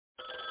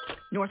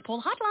North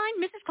Pole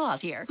Hotline, Mrs. Claus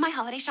here. My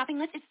holiday shopping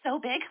list is so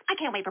big, I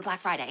can't wait for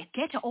Black Friday.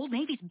 Get to Old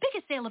Navy's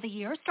biggest sale of the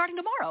year starting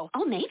tomorrow.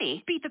 Old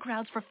Navy? Beat the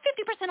crowds for 50%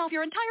 off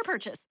your entire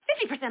purchase.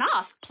 50%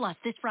 off? Plus,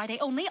 this Friday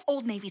only,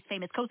 Old Navy's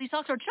famous cozy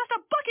socks are just $1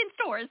 in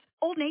stores.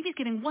 Old Navy's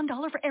giving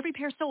 $1 for every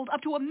pair sold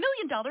up to $1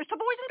 million to Boys and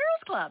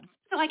Girls Clubs.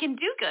 So I can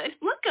do good,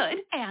 look good,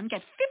 and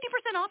get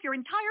 50% off your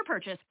entire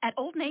purchase at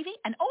Old Navy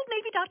and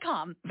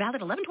OldNavy.com.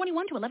 Valid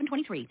 11/21 to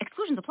 11/23.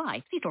 Exclusions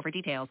apply. See store for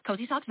details.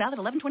 Cozy socks valid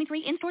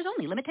 11/23 in stores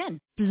only. Limit 10.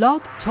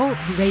 Blog Talk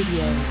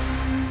Radio.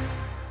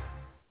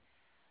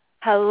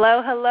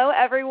 Hello,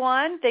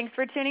 everyone. Thanks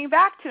for tuning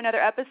back to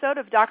another episode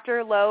of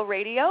Dr. Low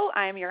Radio.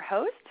 I am your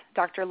host,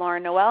 Dr.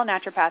 Lauren Noel,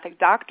 naturopathic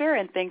doctor,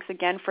 and thanks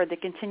again for the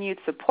continued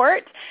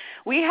support.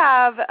 We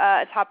have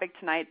a topic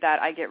tonight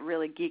that I get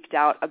really geeked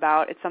out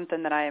about. It's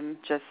something that I am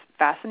just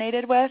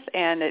fascinated with,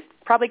 and it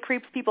probably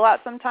creeps people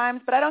out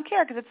sometimes, but I don't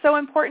care because it's so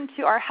important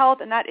to our health,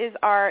 and that is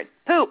our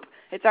poop.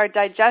 It's our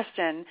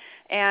digestion.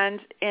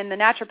 And in the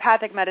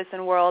naturopathic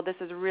medicine world, this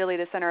is really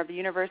the center of the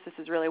universe. This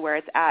is really where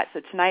it's at. So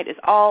tonight is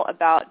all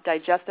about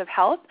digestive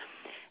health,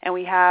 and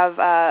we have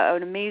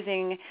an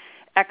amazing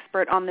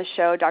expert on the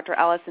show, Dr.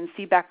 Alison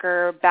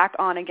Seebecker, back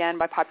on again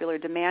by popular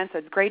demand. So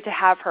it's great to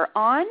have her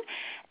on,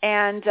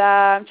 and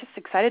I'm just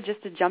excited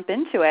just to jump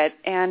into it.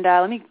 And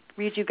let me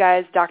read you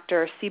guys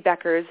Dr.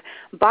 Seebecker's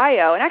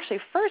bio. And actually,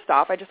 first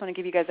off, I just want to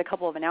give you guys a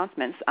couple of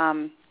announcements.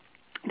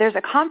 There's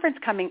a conference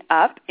coming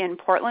up in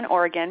Portland,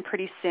 Oregon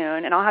pretty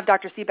soon, and I'll have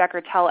Dr.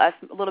 Seebecker tell us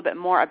a little bit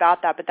more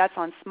about that, but that's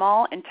on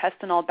small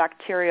intestinal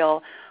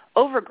bacterial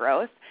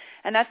overgrowth.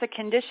 And that's a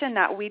condition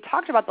that we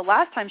talked about the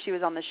last time she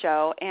was on the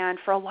show. And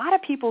for a lot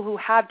of people who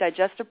have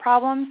digestive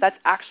problems, that's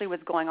actually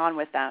what's going on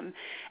with them.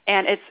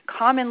 And it's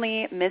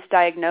commonly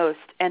misdiagnosed,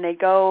 and they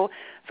go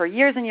for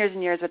years and years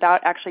and years without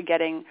actually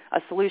getting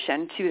a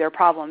solution to their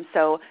problems.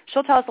 So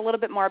she'll tell us a little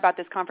bit more about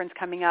this conference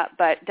coming up,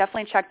 but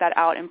definitely check that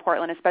out in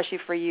Portland, especially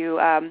for you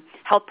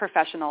health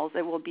professionals.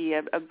 It will be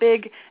a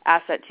big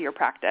asset to your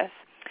practice.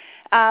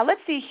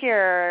 Let's see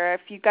here.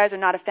 If you guys are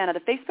not a fan of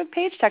the Facebook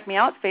page, check me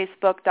out,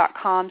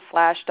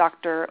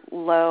 facebook.com/Dr.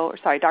 Low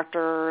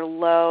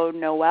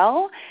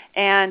Noel,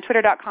 and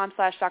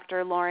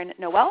twitter.com/Dr. Lauren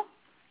Noel.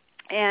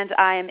 And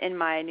I am in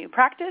my new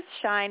practice,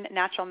 Shine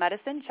Natural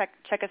Medicine.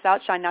 Check us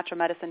out,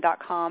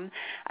 shinenaturalmedicine.com.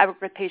 I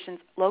work with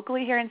patients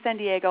locally here in San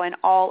Diego and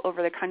all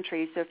over the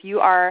country. So if you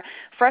are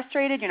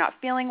frustrated, you're not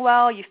feeling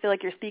well, you feel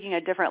like you're speaking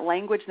a different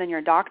language than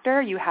your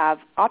doctor, you have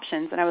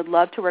options, and I would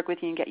love to work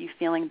with you and get you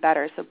feeling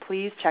better. So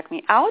please check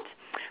me out.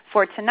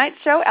 For tonight's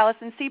show,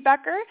 Alison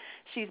Seebecker.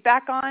 She's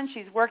back on.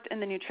 She's worked in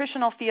the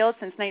nutritional field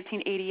since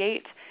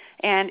 1988.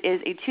 And is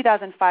a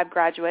 2005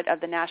 graduate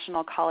of the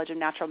National College of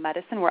Natural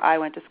Medicine, where I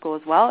went to school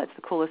as well. It's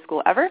the coolest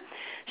school ever.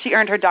 She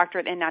earned her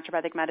doctorate in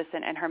naturopathic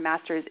medicine and her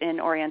master's in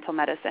oriental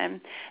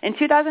medicine. In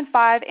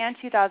 2005 and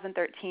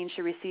 2013,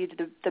 she received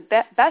the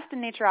Best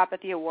in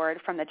Naturopathy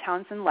Award from the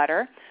Townsend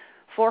Letter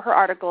for her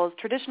articles,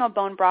 Traditional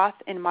Bone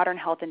Broth in Modern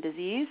Health and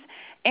Disease,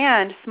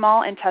 and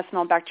Small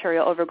Intestinal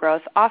Bacterial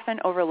Overgrowth,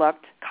 Often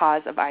Overlooked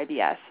Cause of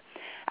IBS.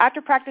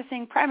 After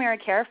practicing primary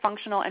care,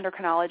 functional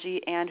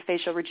endocrinology, and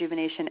facial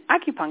rejuvenation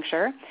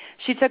acupuncture,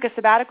 she took a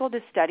sabbatical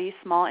to study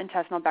small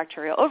intestinal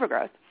bacterial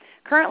overgrowth.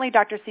 Currently,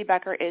 Dr.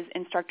 Seebecker is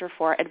instructor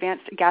for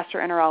advanced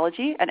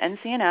gastroenterology at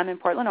NCNM in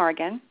Portland,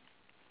 Oregon,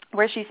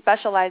 where she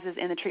specializes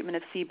in the treatment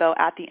of SIBO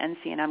at the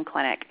NCNM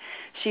clinic.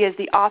 She is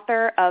the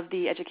author of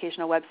the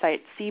educational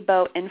website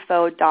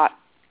SIBOinfo.com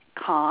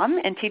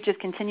and teaches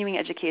continuing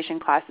education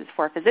classes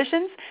for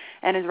physicians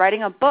and is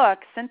writing a book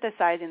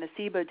synthesizing the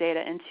SIBO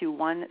data into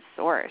one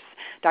source.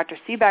 Dr.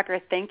 Seebecker,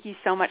 thank you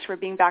so much for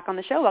being back on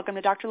the show. Welcome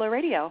to Dr. Low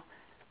Radio.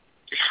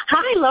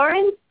 Hi,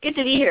 Lauren. Good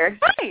to be here.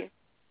 Hi.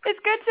 It's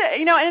good to,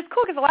 and it's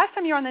cool because the last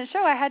time you were on the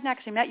show, I hadn't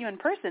actually met you in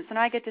person, so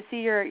now I get to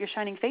see your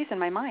shining face in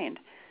my mind.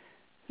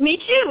 Me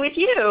too, with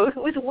you. It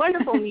was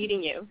wonderful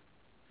meeting you.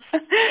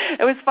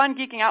 It was fun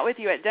geeking out with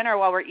you at dinner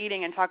while we're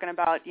eating and talking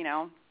about,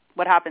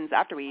 what happens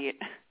after we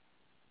eat.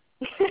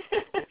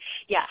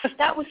 Yeah,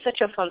 that was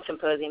such a fun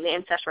symposium, the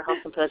Ancestral Health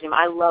Symposium.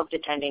 I loved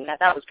attending that.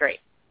 That was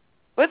great.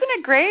 Wasn't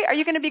it great? Are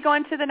you going to be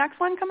going to the next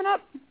one coming up?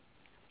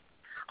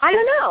 I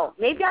don't know.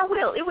 Maybe I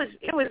will. It was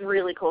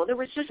really cool. There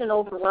was just an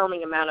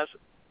overwhelming amount of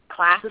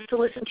classes to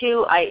listen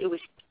to. It was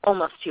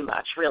almost too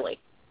much, really.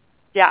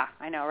 Yeah,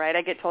 I know, right?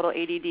 I get total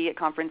ADD at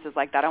conferences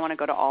like that. I want to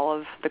go to all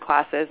of the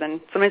classes, and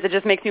sometimes it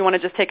just makes me want to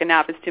just take a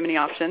nap. It's too many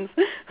options.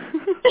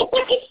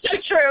 It's so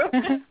true.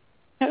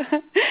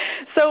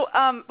 So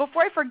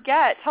before I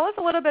forget, tell us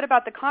a little bit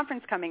about the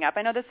conference coming up.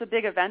 I know this is a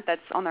big event that's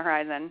on the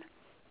horizon.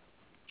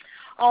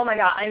 Oh, my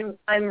God.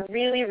 I'm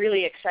really,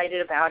 really excited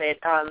about it.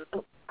 A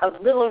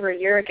little over a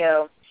year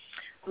ago,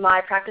 my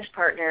practice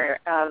partner,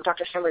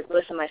 Dr. Sternberg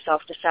Lewis, and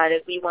myself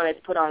decided we wanted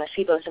to put on a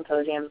SIBO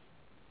symposium.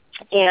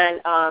 And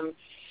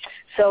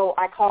so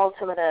I called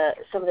some of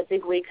the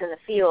big wigs in the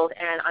field,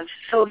 and I'm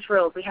so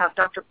thrilled. We have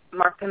Dr.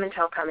 Mark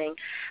Pimentel coming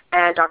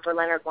and Dr.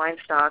 Leonard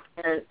Weinstock.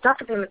 And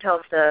Dr. Pimentel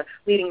is the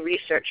leading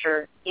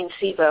researcher in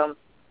SIBO.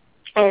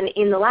 And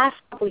in the last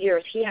couple of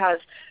years, he has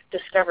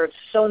discovered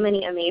so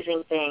many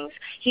amazing things.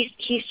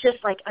 He's just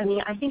like, I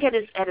mean, I think at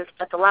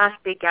the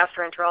last big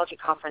gastroenterology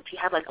conference, he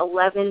had like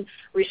 11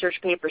 research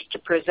papers to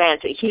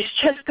present. He's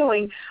just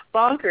going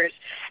bonkers,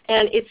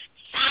 and it's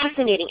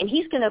fascinating. And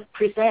he's going to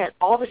present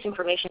all this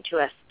information to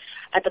us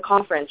at the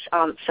conference.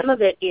 Some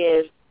of it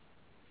is,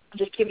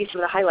 just to give you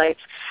some of the highlights,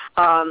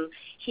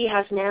 he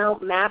has now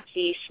mapped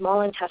the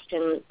small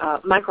intestine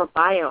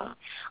microbiome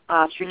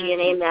through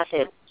DNA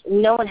methods.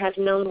 No one has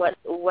known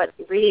what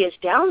really is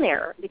down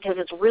there because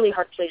it's a really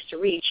hard place to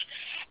reach.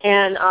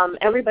 And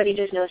everybody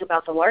just knows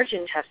about the large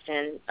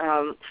intestine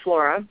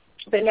flora.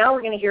 But now we're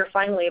going to hear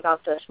finally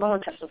about the small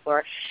intestine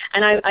flora.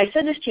 And I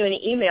said this to you in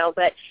an email,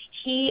 but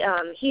he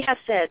has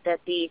said that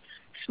the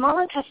small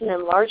intestine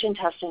and large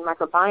intestine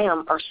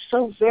microbiome are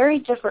so very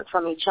different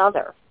from each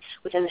other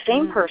within the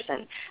same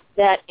person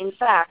that, in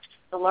fact,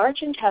 the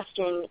large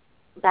intestine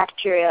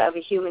bacteria of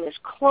a human is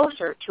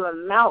closer to a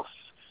mouse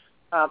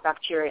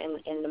bacteria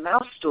in the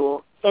mouse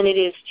stool than it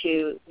is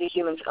to the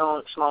human's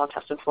own small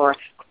intestine flora.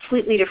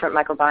 Completely different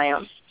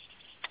microbiome.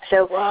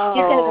 So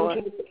he's going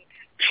to come teach us.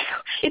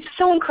 It's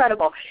so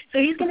incredible. So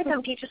he's going to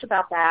come teach us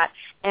about that,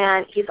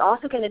 and he's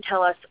also going to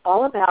tell us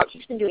all about,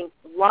 he's been doing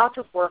lots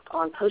of work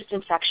on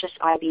post-infectious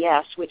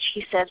IBS, which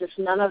he says is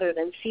none other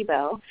than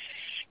SIBO.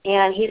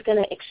 And he's going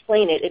to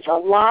explain it. It's a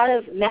lot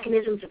of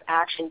mechanisms of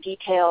action,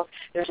 details.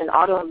 There's an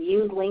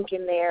autoimmune link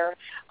in there,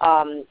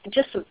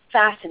 just some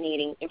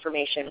fascinating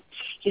information.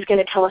 He's going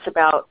to tell us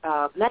about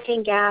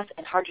methane gas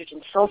and hydrogen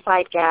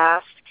sulfide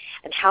gas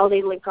and how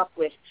they link up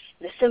with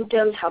the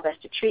symptoms, how best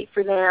to treat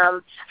for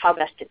them, how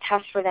best to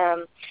test for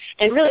them,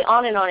 and really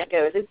on and on it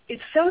goes.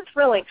 It's so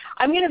thrilling.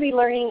 I'm going to be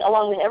learning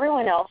along with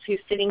everyone else who's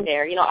sitting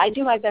there. You know, I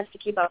do my best to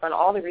keep up on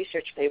all the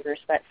research papers,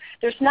 but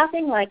there's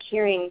nothing like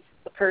hearing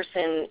the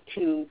person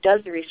who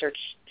does the research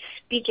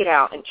speak it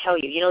out and tell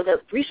you. You know,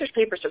 the research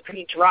papers are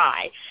pretty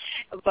dry,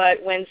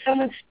 but when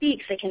someone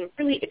speaks, they can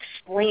really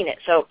explain it.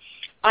 So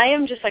I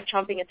am just like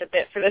chomping at the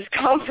bit for this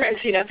conference,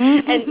 you know.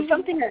 And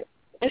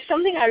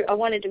something I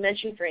wanted to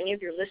mention for any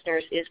of your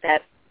listeners is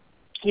that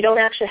you don't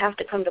actually have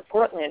to come to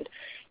Portland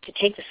to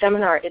take the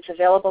seminar. It's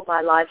available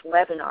by live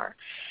webinar.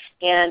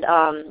 And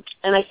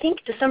I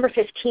think December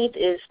 15th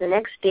is the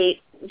next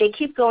date. They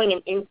keep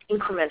going in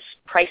increments,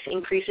 price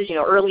increases, you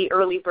know, early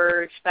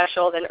bird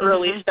special, then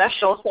early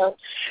special. So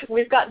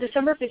we've got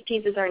December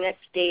 15th is our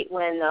next date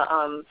when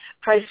the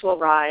price will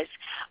rise.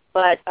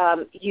 But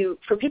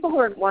for people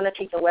who want to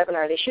take the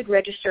webinar, they should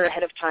register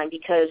ahead of time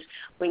because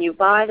when you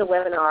buy the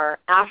webinar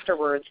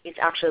afterwards, it's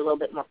actually a little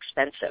bit more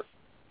expensive.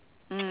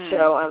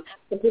 So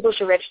people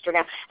should register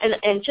now.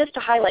 And just to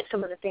highlight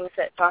some of the things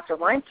that Dr.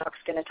 Weinstock's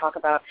going to talk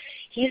about,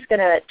 he's going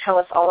to tell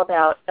us all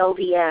about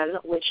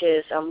LDN, which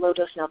is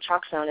low-dose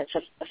naltrexone. It's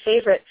a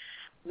favorite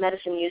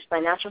medicine used by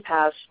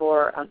naturopaths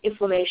for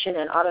inflammation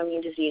and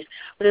autoimmune disease,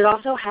 but it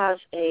also has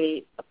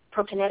a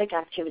prokinetic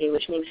activity,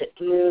 which means it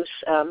moves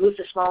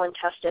the small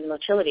intestine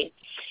motility,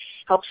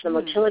 helps the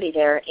motility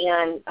there.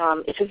 And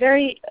it's a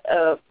very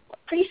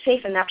pretty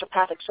safe and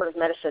naturopathic sort of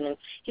medicine, and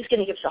he's going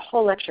to give us a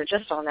whole lecture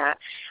just on that,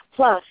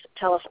 plus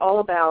tell us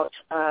all about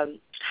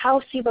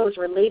how SIBO is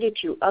related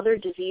to other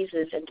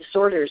diseases and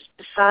disorders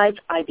besides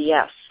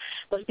IBS.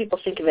 Most people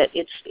think of it,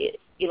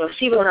 you know,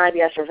 SIBO and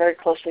IBS are very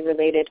closely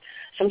related.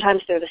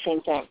 Sometimes they're the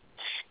same thing.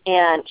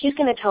 And he's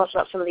going to tell us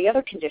about some of the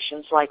other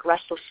conditions like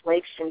restless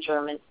leg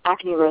syndrome and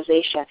acne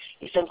rosacea.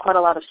 He's done quite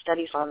a lot of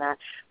studies on that.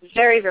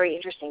 Very, very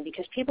interesting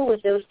because people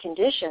with those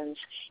conditions,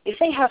 if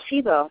they have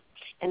SIBO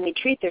and they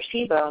treat their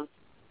SIBO,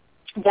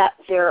 that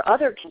their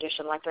other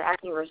condition, like their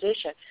acne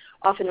rosacea,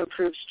 often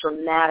improves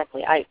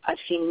dramatically. I've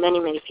seen many,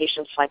 many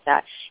patients like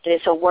that, and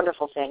it's a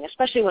wonderful thing,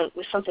 especially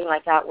with something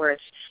like that where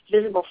it's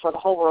visible for the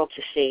whole world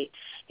to see.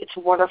 It's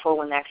wonderful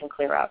when that can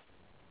clear up.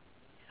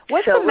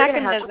 What's the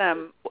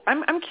mechanism?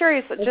 I'm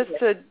curious, just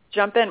to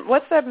jump in,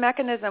 what's the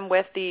mechanism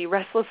with the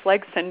restless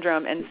leg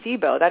syndrome and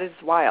SIBO? That is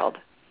wild.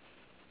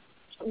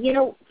 You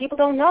know, people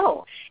don't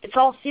know. It's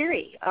all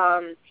theory.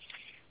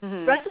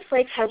 Restless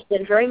legs has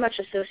been very much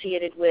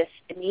associated with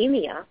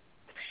anemia,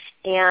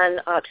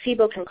 and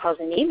SIBO can cause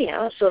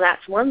anemia, so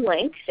that's one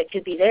link that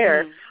could be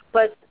there,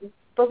 but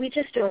we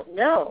just don't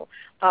know.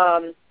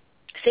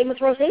 Same with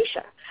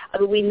rosacea. I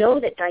mean, we know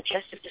that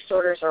digestive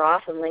disorders are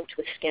often linked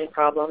with skin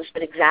problems,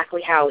 but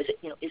exactly how? Is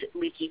it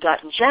leaky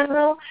gut in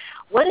general?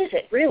 What is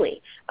it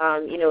really?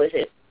 Is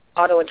it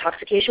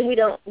auto-intoxication? We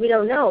don't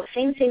know.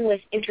 Same thing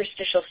with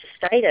interstitial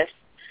cystitis.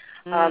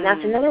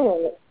 That's another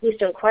one that he's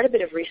done quite a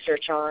bit of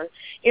research on.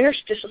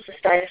 Interstitial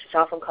cystitis is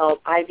often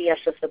called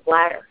IBS of the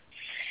bladder.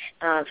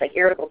 It's like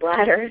irritable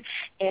bladder,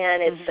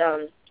 and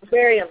it's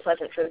very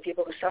unpleasant for the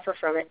people who suffer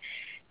from it.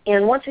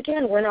 And once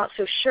again, we're not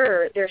so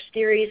sure. There's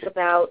theories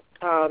about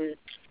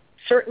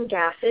certain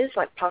gases,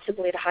 like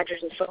possibly the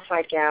hydrogen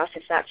sulfide gas,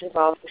 if that's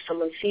involved with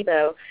someone's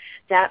SIBO,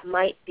 that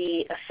might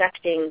be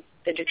affecting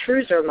the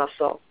detrusor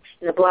muscle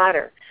in the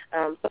bladder.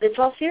 But it's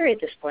all theory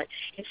at this point.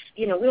 It's,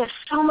 we have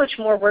so much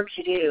more work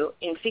to do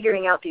in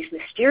figuring out these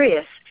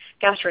mysterious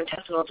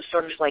gastrointestinal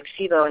disorders like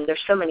SIBO, and there's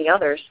so many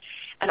others.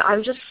 And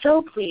I'm just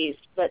so pleased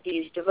that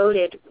these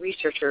devoted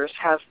researchers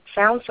have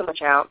found so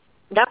much out.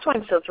 That's why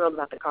I'm so thrilled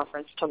about the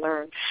conference, to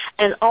learn.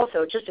 And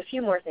also, just a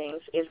few more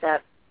things, is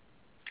that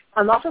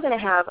I'm also going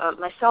to have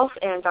myself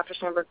and Dr.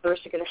 Sandberg Lewis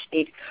are going to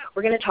speak.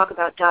 We're going to talk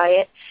about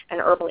diet and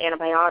herbal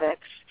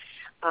antibiotics.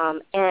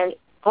 And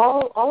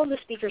all of the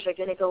speakers are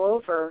going to go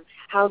over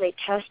how they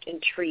test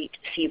and treat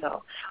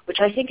SIBO, which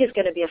I think is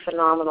going to be a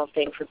phenomenal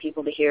thing for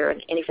people to hear,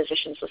 and any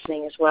physicians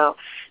listening as well,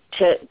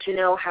 to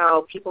know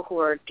how people who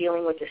are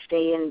dealing with this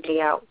day in,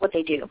 day out, what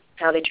they do,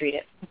 how they treat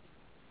it.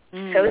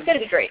 So it's going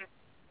to be great.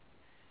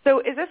 So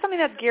is this something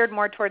that's geared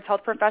more towards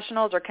health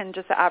professionals, or can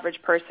just the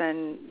average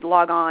person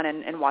log on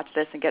and watch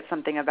this and get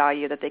something of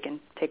value that they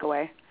can take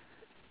away?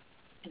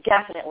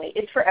 Definitely.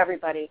 It's for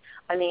everybody.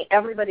 I mean,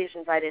 everybody's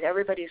invited.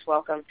 Everybody's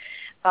welcome.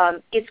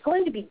 It's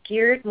going to be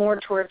geared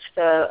more towards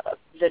the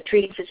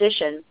treating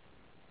physician,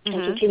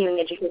 and continuing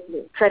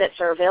education. Credits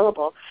are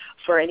available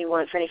for any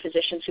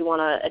physicians who want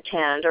to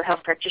attend, or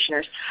health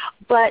practitioners.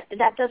 But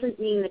that doesn't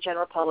mean the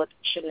general public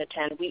shouldn't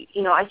attend.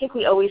 I think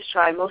we always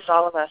try, most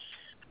all of us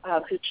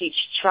who teach,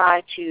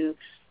 try to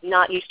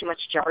not use too much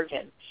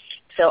jargon.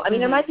 So, I mean,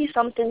 there might be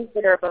some things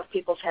that are above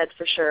people's heads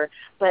for sure,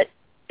 but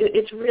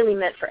it's really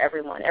meant for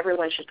everyone.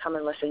 Everyone should come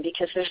and listen,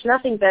 because there's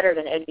nothing better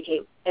than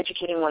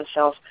educating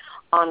oneself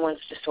on one's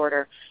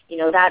disorder.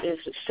 That is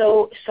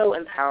so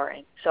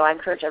empowering. So I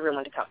encourage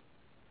everyone to come.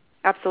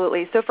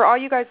 Absolutely. So for all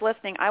you guys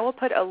listening, I will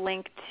put a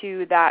link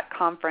to that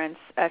conference.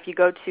 If you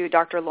go to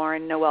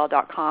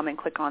drlaurennoel.com and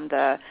click on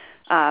the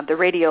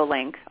radio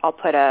link, I'll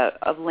put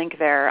a link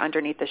there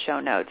underneath the show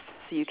notes,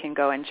 so you can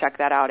go and check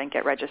that out and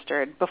get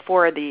registered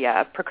before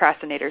the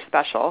procrastinator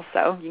special,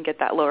 so you can get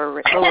that lower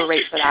rate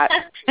for that.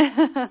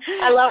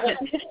 I love it.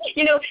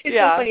 It's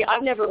so funny.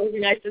 I've never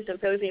organized a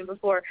symposium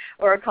before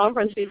or a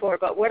conference before,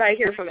 but what I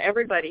hear from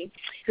everybody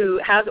who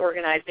has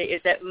organized it is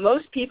that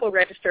most people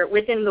register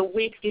within the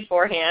week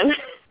beforehand.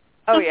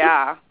 Oh,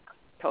 yeah,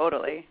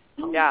 totally.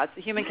 Yeah, it's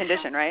a human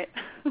condition, right?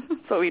 That's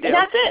what we do. And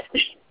that's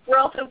it. We're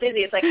all so busy.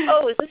 It's like,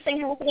 oh, is this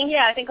thing happening?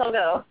 Yeah, I think I'll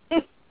go.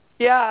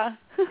 Yeah.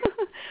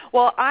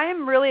 Well,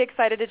 I'm really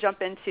excited to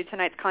jump into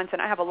tonight's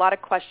content. I have a lot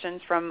of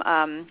questions from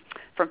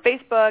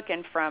Facebook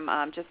and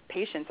from just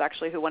patients,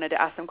 actually, who wanted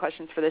to ask some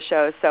questions for the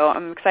show. So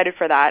I'm excited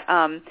for that.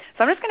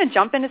 So I'm just going to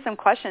jump into some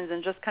questions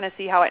and just kind of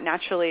see how it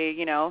naturally,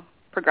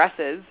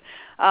 progresses.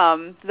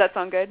 Does that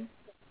sound good?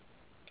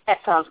 That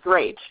sounds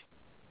great.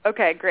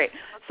 Okay, great.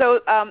 So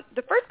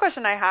the first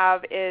question I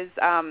have is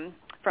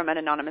from an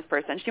anonymous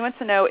person. She wants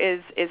to know,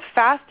 is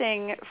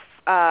fasting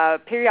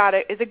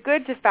periodic? Is it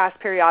good to fast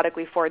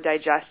periodically for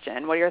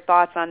digestion? What are your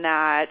thoughts on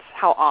that?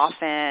 How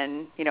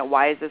often?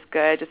 Why is this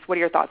good? Just what are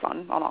your thoughts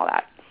on all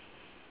that?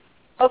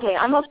 Okay,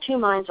 I'm of two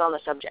minds on the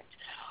subject.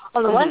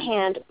 On the one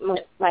hand,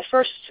 my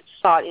first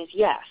thought is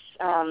yes.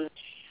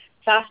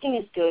 Fasting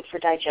is good for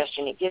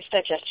digestion. It gives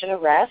digestion a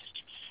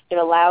rest. It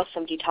allows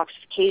some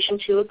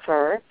detoxification to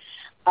occur.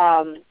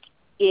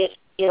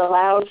 It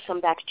allows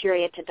some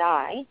bacteria to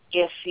die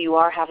if you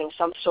are having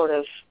some sort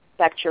of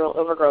bacterial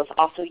overgrowth,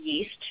 also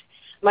yeast.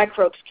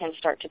 Microbes can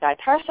start to die.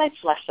 Parasites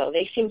less so.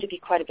 They seem to be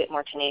quite a bit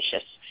more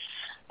tenacious.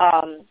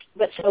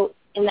 But so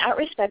in that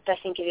respect, I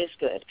think it is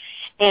good.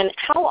 And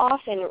how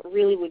often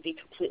really would be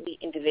completely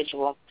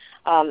individual.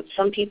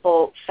 Some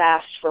people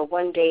fast for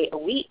 1 day a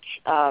week,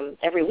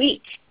 every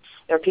week.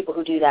 There are people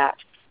who do that.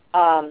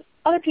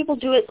 Other people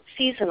do it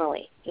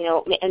seasonally,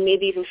 and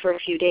maybe even for a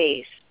few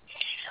days.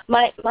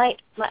 My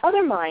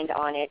other mind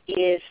on it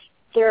is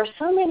there are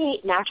so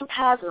many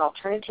naturopaths and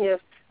alternative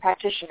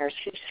practitioners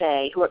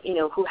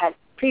who had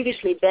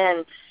previously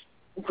been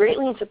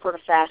greatly in support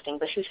of fasting,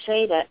 but who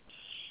say that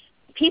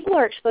people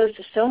are exposed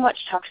to so much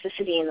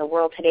toxicity in the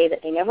world today that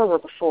they never were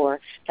before,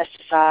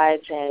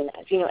 pesticides and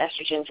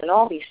xenoestrogens and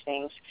all these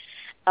things,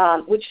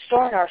 which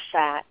store in our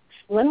fat.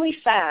 When we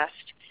fast,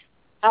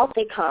 out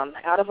they come,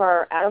 out of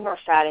our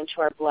fat into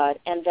our blood,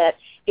 and that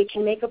it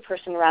can make a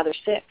person rather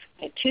sick,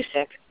 too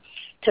sick,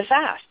 to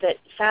fast, that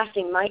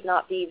fasting might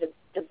not be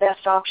the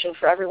best option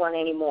for everyone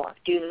anymore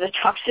due to the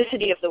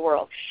toxicity of the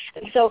world.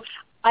 And so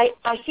I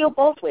feel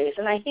both ways,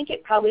 and I think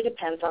it probably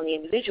depends on the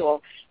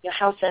individual,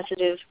 how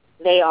sensitive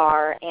they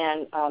are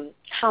and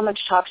how much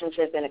toxins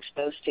they've been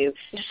exposed to, and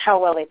just how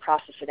well they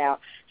process it out.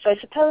 So I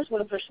suppose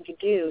what a person could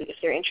do if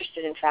they're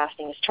interested in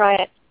fasting is try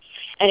it,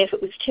 and if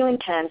it was too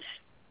intense,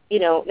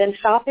 then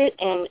stop it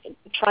and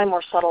try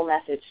more subtle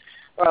methods,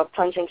 or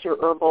cleansing through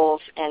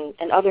herbals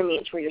and other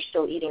means where you're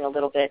still eating a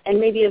little bit. And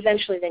maybe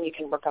eventually then you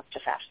can work up to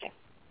fasting.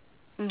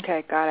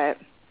 Okay, got it.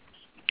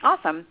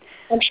 Awesome.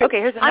 I'm sure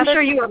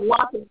you have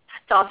lots of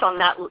thoughts on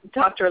that,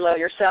 Dr. Lowe,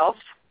 yourself.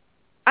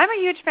 I'm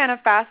a huge fan of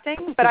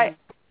fasting, but I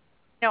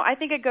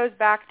think it goes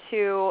back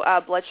to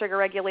blood sugar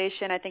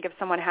regulation. I think if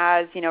someone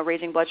has,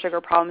 raging blood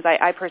sugar problems,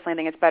 I personally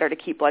think it's better to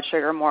keep blood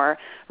sugar more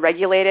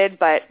regulated.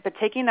 But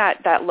taking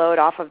that load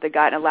off of the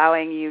gut and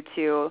allowing you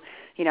to,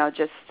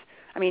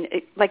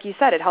 like you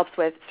said, it helps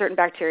with certain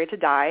bacteria to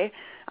die.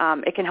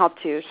 it can help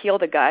to heal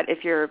the gut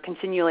if you're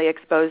continually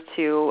exposed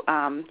to,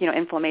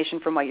 inflammation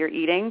from what you're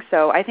eating.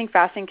 So I think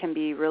fasting can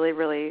be really,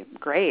 really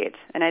great.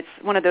 And it's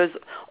one of those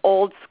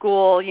old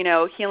school,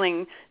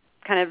 healing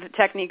kind of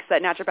techniques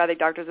that naturopathic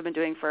doctors have been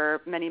doing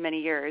for many, many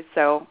years.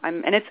 So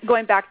and it's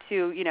going back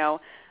to,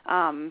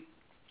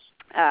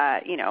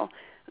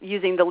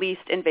 using the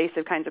least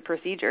invasive kinds of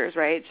procedures,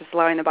 right? Just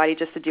allowing the body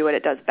just to do what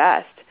it does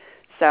best.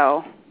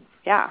 So,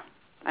 yeah,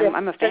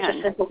 I'm a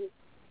fan. Such a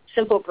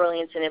simple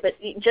brilliance in it. But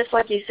just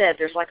like you said,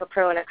 there's like a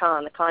pro and a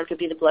con. The con could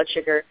be the blood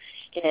sugar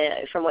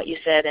from what you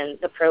said, and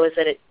the pro is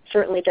that it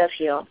certainly does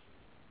heal.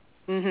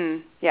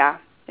 Yeah,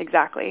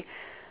 exactly.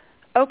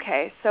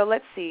 Okay, so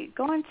let's see.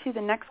 Go on to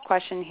the next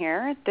question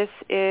here. This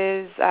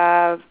is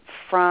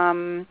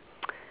from,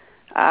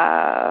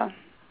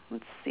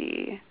 let's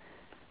see.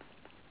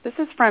 This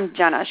is from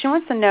Jenna. She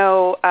wants to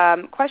know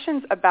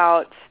questions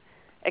about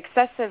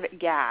excessive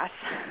gas.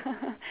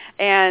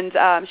 And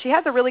she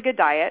has a really good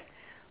diet,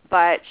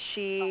 but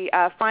she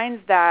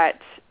finds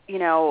that,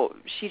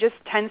 she just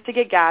tends to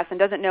get gas and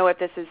doesn't know if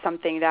this is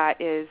something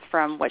that is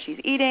from what she's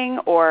eating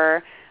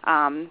or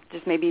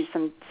just maybe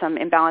some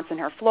imbalance in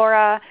her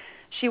flora.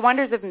 She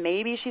wonders if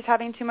maybe she's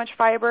having too much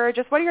fiber.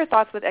 Just what are your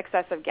thoughts with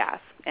excessive gas,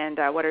 and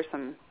what are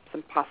some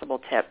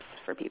possible tips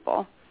for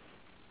people?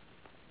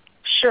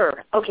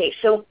 Sure. Okay,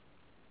 so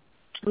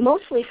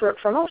mostly for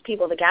most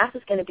people, the gas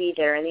is going to be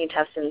there in the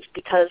intestines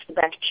because the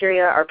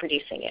bacteria are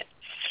producing it.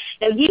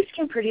 Now, yeast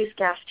can produce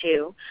gas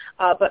too,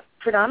 but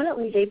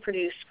predominantly they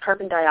produce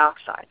carbon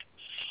dioxide.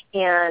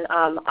 And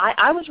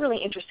I was really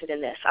interested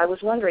in this. I was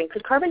wondering,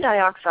 could carbon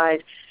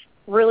dioxide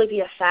really be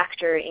a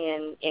factor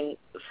in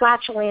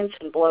flatulence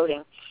and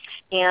bloating?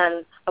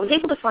 And I was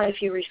able to find a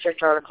few research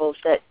articles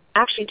that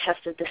actually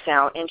tested this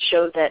out and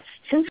showed that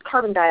since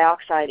carbon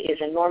dioxide is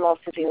a normal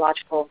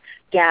physiological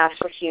gas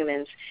for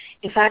humans,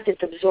 in fact,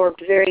 it's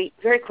absorbed very,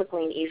 very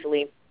quickly and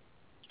easily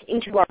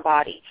into our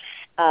body,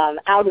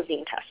 out of the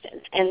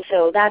intestines. And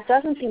so that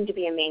doesn't seem to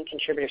be a main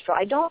contributor. So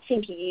I don't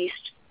think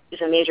yeast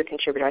is a major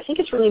contributor. I think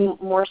it's really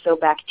more so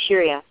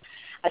bacteria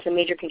as a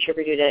major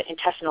contributor to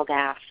intestinal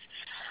gas.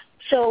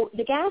 So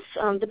the gas,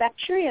 the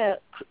bacteria,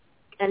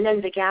 and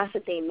then the gas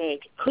that they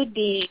make could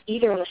be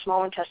either in the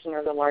small intestine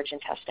or the large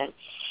intestine,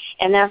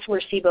 and that's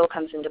where SIBO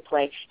comes into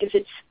play. If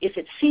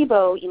it's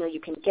SIBO, you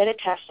can get a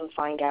test and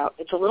find out.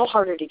 It's a little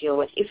harder to deal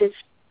with. If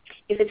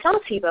it's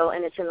not SIBO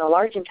and it's in the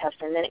large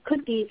intestine, then it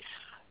could be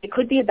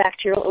a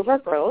bacterial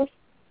overgrowth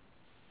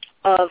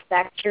of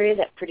bacteria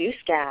that produce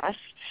gas,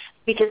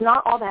 because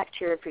not all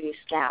bacteria produce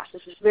gas.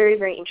 This is very,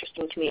 very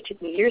interesting to me. It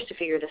took me years to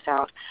figure this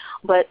out,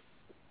 but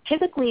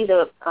typically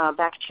the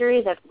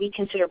bacteria that we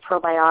consider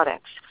probiotics,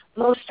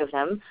 most of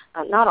them,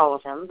 not all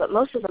of them, but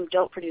most of them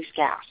don't produce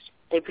gas.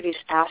 They produce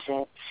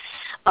acid.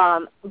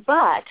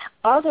 But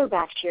other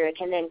bacteria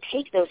can then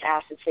take those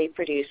acids they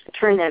produce and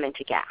turn them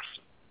into gas.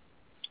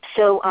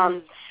 So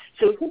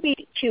it could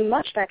be too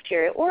much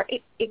bacteria, or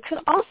it could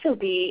also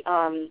be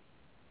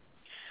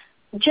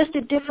just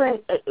a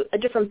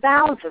different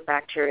balance of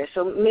bacteria.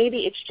 So maybe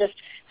it's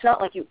not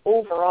like you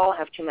overall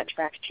have too much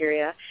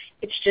bacteria.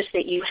 It's just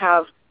that you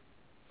have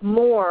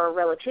more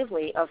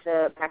relatively of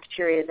the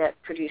bacteria that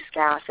produce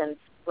gas and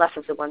less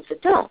of the ones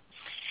that don't.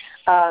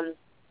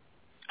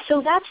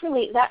 So that's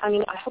really that. I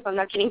mean, I hope I'm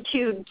not getting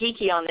too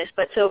geeky on this,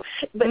 but so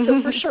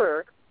for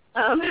sure,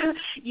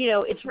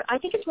 I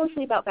think it's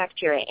mostly about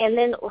bacteria. And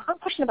then her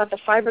question about the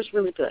fiber is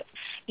really good,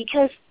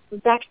 because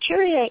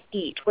bacteria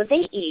what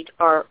they eat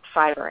are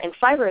fiber, and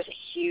fiber is a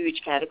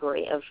huge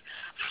category of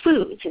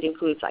foods. It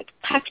includes like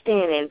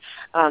pectin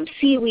and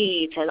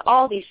seaweeds and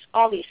all these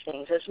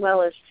things, as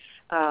well as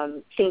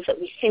things that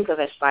we think of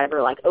as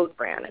fiber, like oat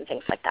bran and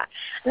things like that.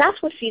 And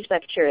that's what feeds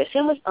bacteria.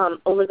 Same with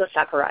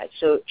oligosaccharides,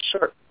 so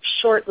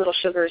short little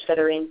sugars that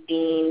are in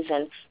beans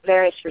and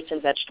various fruits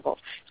and vegetables.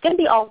 It's going to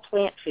be all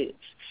plant foods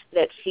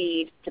that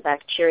feed the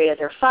bacteria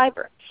their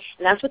fiber.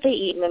 And that's what they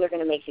eat, and then they're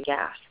going to make the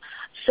gas.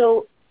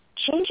 So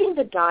changing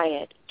the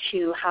diet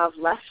to have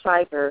less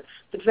fiber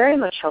would very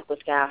much help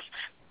with gas.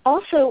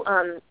 Also,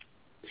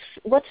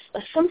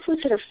 some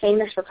foods that are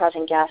famous for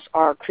causing gas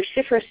are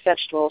cruciferous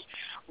vegetables,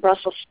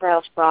 Brussels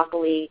sprouts,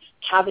 broccoli,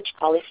 cabbage,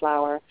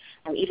 cauliflower,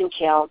 even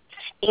kale,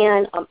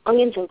 and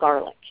onions and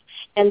garlic.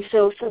 And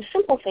so some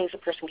simple things a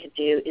person could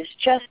do is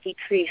just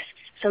decrease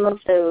some of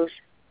those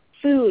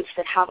foods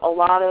that have a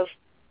lot of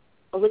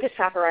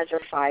oligosaccharides or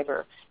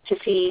fiber to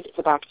feed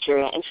the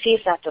bacteria, and see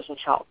if that doesn't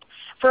help.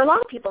 For a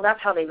lot of people, that's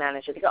how they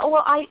manage it. They go, oh,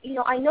 well,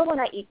 I know when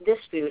I eat this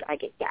food, I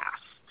get gas.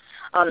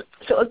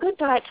 So a good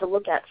diet to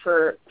look at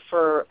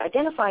for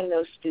identifying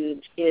those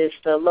foods is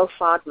the low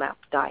FODMAP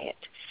diet.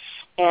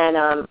 And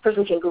a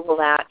person can Google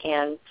that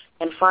and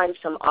find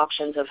some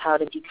options of how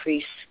to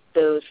decrease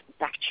those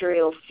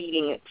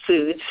bacterial-feeding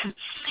foods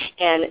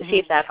and see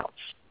if that helps.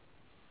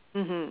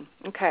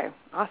 Mm-hmm. Okay,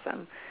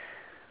 awesome.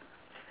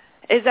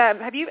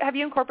 Have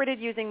you incorporated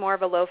using more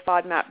of a low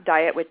FODMAP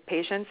diet with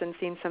patients and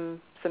seen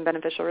some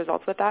beneficial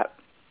results with that?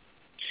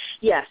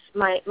 Yes.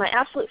 My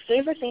absolute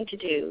favorite thing to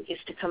do is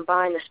to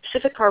combine the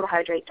specific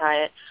carbohydrate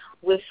diet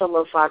with the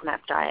low FODMAP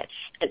diet.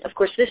 And, of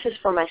course, this is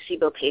for my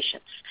SIBO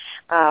patients.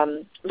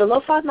 The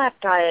low FODMAP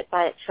diet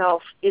by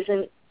itself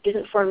isn't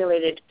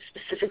formulated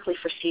specifically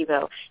for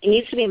SIBO. It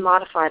needs to be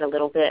modified a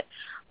little bit.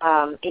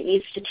 It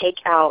needs to take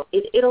out,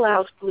 it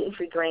allows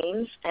gluten-free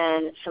grains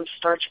and some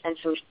starch and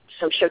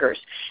some sugars,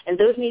 and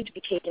those need to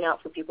be taken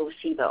out for people with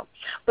SIBO.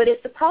 But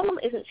if the problem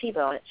isn't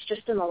SIBO and it's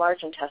just in the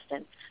large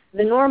intestine,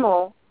 the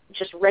normal,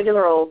 just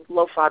regular old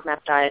low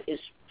FODMAP diet is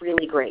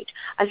really great.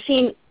 I've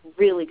seen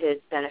really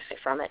good benefit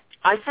from it.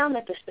 I found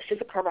that the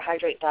specific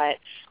carbohydrate diet,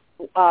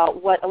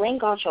 what Elaine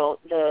Gottschall,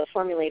 the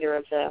formulator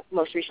of the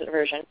most recent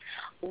version,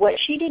 what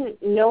she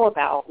didn't know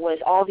about was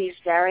all these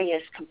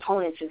various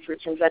components in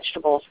fruits and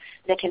vegetables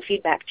that can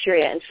feed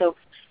bacteria. And so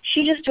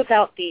she just took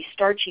out the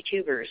starchy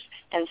tubers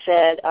and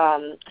said,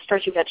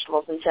 starchy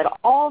vegetables, and said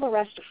all the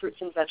rest of fruits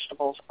and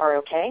vegetables are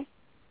okay.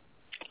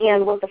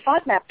 And what the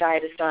FODMAP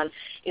diet has done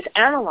is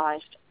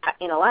analyzed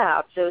in a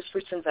lab those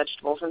fruits and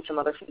vegetables and some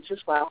other foods as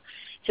well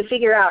to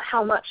figure out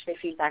how much they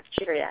feed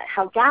bacteria,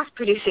 how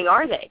gas-producing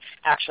are they,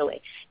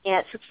 actually.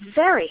 And so it's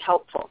very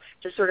helpful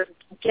to sort of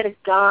get a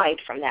guide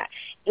from that.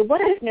 And what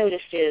I've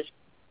noticed is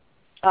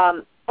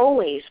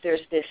always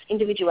there's this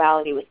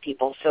individuality with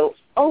people. So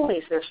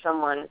always there's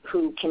someone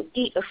who can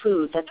eat a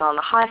food that's on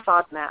the high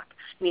FODMAP,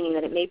 meaning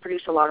that it may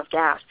produce a lot of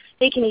gas.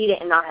 They can eat it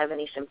and not have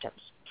any symptoms.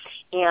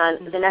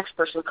 And the next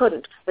person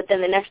couldn't, but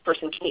then the next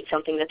person can eat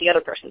something that the other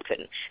person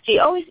couldn't. So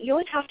you always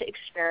have to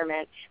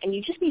experiment, and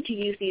you just need to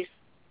use these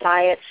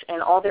diets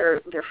and all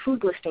their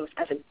food listings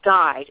as a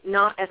guide,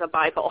 not as a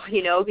Bible,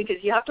 because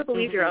you have to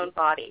believe your own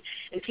body,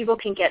 and people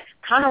can get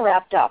kind of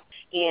wrapped up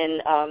in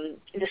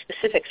the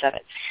specifics of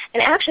it.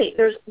 And actually,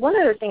 there's one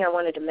other thing I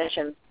wanted to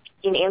mention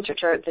in answer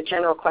to the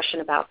general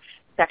question about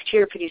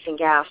bacteria producing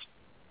gas,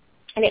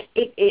 and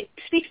it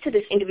speaks to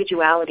this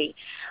individuality.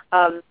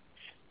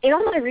 In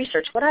all my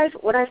research, what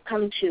I've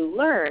come to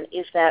learn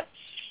is that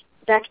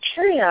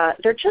bacteria,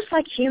 they're just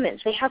like humans.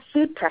 They have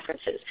food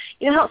preferences.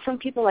 You know how some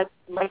people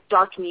like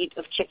dark meat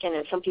of chicken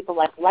and some people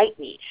like light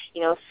meat?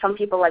 Some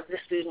people like this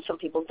food and some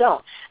people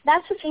don't.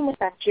 That's the same with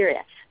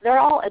bacteria. They're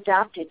all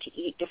adapted to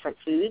eat different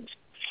foods.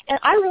 And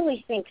I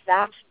really think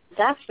that's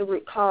the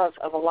root cause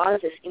of a lot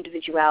of this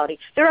individuality.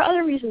 There are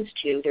other reasons,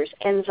 too. There's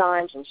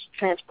enzymes and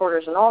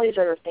transporters and all these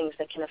other things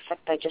that can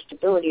affect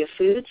digestibility of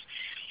foods.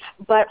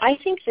 But I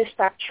think this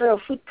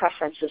bacterial food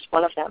preference is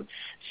one of them.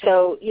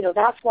 So,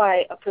 that's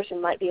why a person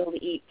might be able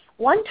to eat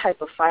one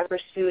type of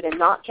fibrous food and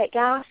not get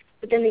gas,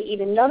 but then they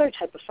eat another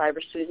type of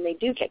fibrous food and they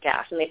do get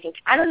gas. And they think,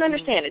 I don't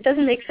understand. It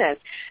doesn't make sense.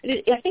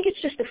 I think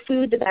it's just the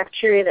food, the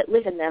bacteria that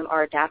live in them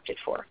are adapted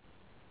for.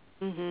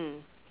 Mm-hmm.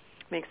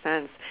 Makes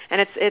sense. And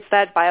it's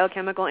that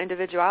biochemical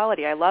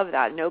individuality. I love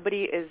that.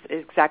 Nobody is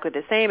exactly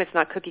the same. It's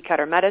not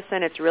cookie-cutter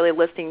medicine. It's really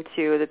listening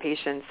to the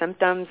patient's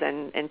symptoms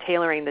and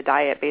tailoring the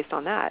diet based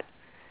on that.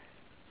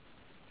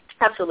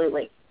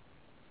 Absolutely.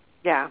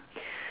 Yeah.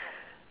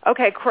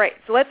 Okay, great.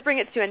 So let's bring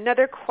it to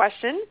another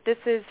question. This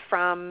is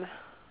from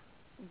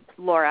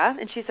Laura,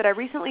 and she said, I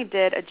recently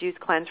did a juice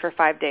cleanse for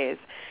 5 days,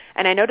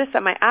 and I noticed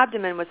that my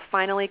abdomen was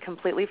finally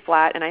completely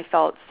flat, and I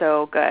felt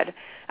so good.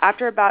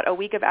 After about a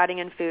week of adding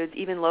in foods,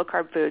 even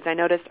low-carb foods, I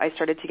noticed I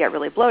started to get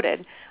really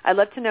bloated. I'd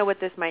love to know what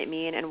this might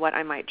mean and what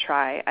I might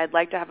try. I'd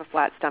like to have a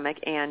flat stomach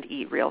and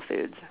eat real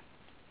foods.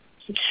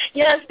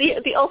 Yes,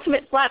 the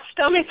ultimate flat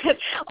stomach that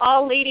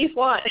all ladies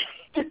want.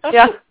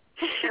 Yeah.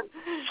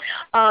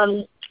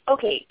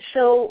 Okay,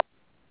 so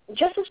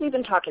just as we've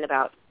been talking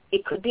about,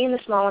 it could be in the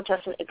small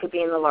intestine, it could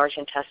be in the large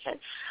intestine.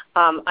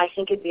 I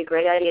think it'd be a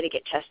great idea to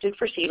get tested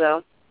for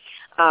SIBO,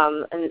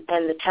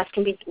 and the test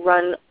can be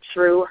run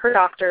through her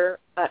doctor.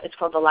 It's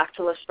called the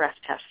Lactulose Breath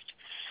Test.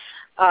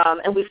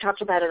 And we've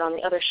talked about it on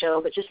the other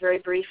show, but just very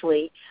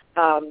briefly,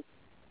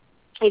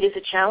 it is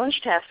a challenge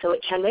test, so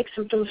it can make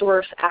symptoms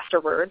worse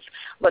afterwards,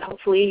 but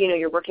hopefully,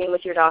 you're working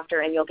with your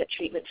doctor and you'll get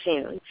treatment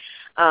soon.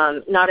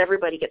 Not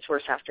everybody gets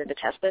worse after the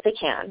test, but they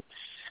can.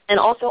 And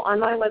also on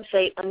my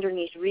website,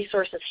 underneath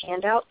resources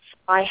handouts,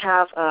 I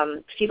have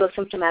SIBO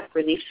symptomatic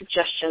relief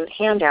suggestion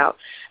handout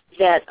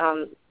that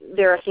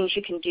there are things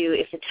you can do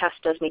if the test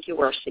does make you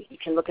worse. So you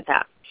can look at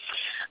that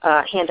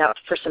handout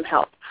for some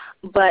help.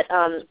 But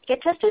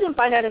get tested and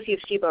find out if you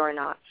have SIBO or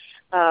not.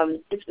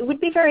 It would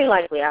be very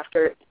likely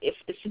if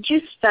the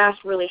juice fast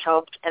really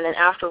helped and then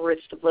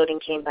afterwards the bloating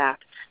came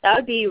back. That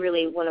would be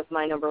really one of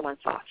my number one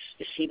thoughts,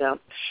 is SIBO.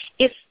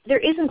 If there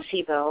isn't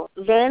SIBO,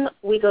 then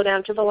we go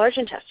down to the large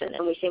intestine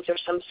and we think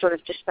there's some sort of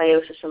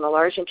dysbiosis in the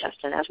large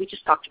intestine, as we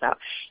just talked about,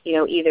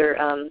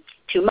 either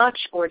too much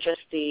or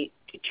just the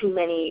too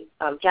many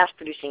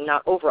gas-producing,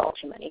 not overall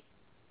too many,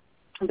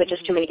 but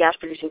just too many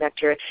gas-producing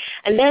bacteria.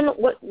 And then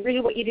what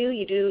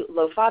you do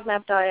low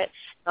FODMAP diet,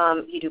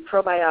 you do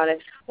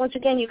probiotics. Once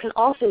again, you can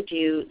also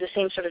do the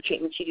same sort of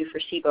treatments you do for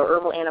SIBO,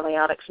 herbal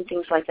antibiotics and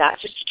things like that,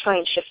 just to try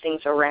and shift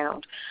things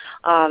around.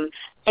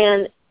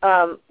 And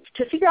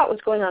to figure out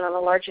what's going on the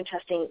large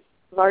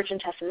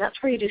intestine,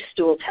 that's where you do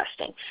stool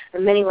testing. There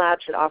are many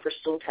labs that offer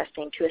stool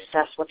testing to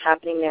assess what's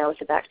happening there with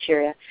the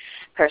bacteria,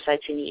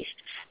 parasites, and yeast.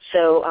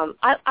 So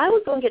I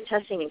would go and get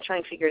testing and try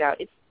and figure it out.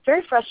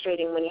 very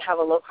frustrating when you have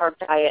a low-carb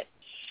diet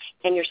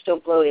and you're still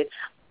bloated.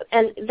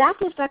 And that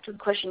goes back to the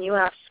question you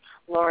asked,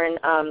 Lauren.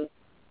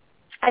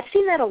 I've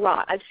seen that a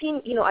lot. I've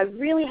seen, I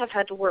really have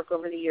had to work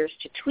over the years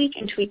to tweak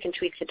and tweak and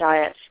tweak the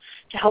diets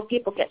to help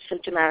people get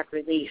symptomatic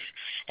relief.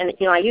 And,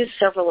 I use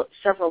several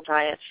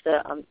diets,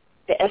 the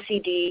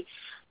SED,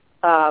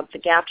 the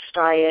GAPS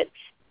diet,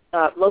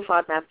 low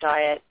FODMAP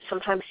diet,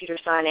 sometimes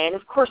Cedar-Sinai, and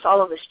of course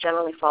all of this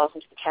generally falls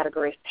into the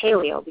category of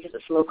paleo because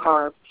it's low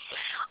carb.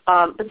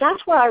 But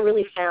that's where I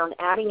really found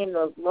adding in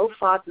the low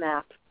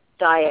FODMAP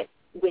diet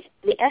with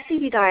the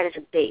SED diet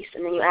as a base,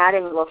 and then you add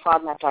in the low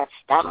FODMAP diet,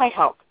 that might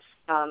help.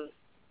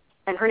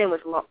 And her name was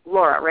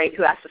Laura, right,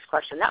 who asked this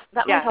question. That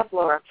might help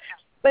Laura.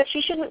 But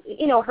she shouldn't,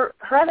 her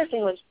other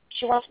thing was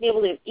she wants to be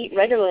able to eat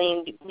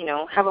regularly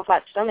and, have a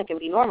flat stomach and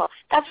be normal.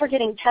 That's where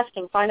getting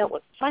testing, find out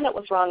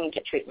what's wrong and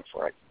get treatment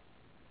for it.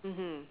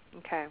 Mm-hmm.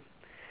 Okay.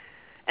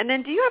 And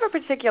then do you have a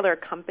particular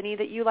company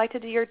that you like to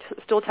do your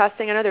stool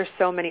testing? I know there's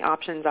so many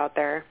options out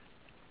there.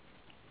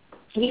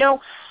 I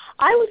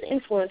was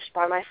influenced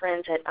by my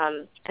friends at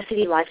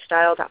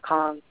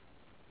SEDlifestyle.com.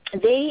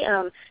 They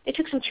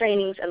took some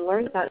trainings and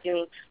learned about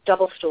doing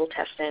double stool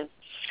testing.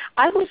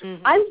 I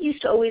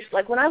used to always,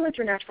 like when I went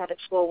through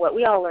naturopathic school, what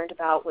we all learned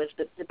about was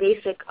the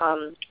basic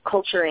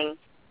culturing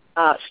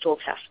stool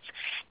tests.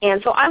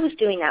 And so I was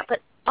doing that. But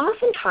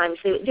oftentimes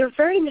they're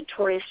very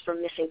notorious for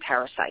missing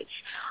parasites.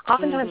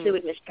 Oftentimes they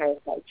would miss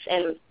parasites.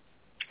 And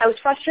I was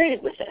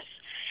frustrated with this.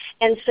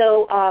 And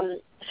so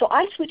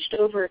I switched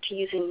over to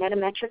using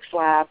Metametrix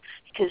Lab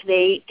because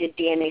they did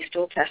DNA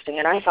stool testing.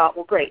 And I thought,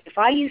 well, great. If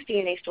I use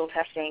DNA stool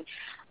testing,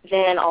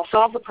 then I'll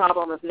solve the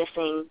problem of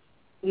missing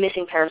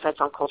parasites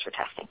on culture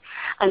testing.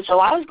 And so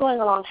I was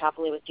going along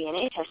happily with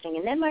DNA testing.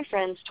 And then my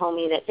friends told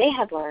me that they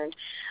had learned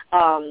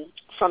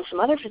from some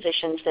other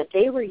physicians that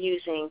they were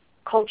using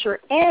culture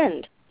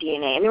and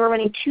DNA. And they were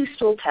running 2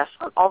 stool tests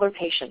on all their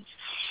patients.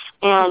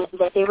 And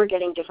that they were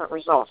getting different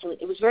results. And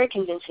it was very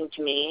convincing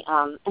to me.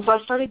 And so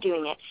I started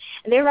doing it.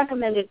 And they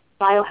recommended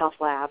BioHealth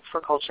Lab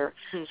for culture.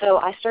 So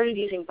I started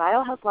using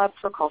BioHealth Lab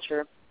for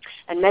culture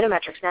and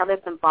Metametrix. Now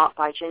they've been bought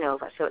by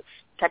Genova. So it's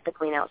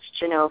technically now it's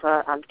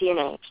Genova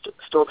DNA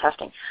stool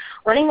testing.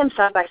 Running them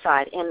side by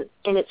side.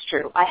 And it's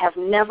true. I have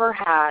never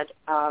had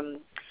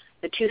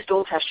the 2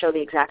 stool tests show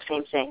the exact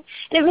same thing.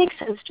 And it makes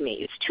sense to me.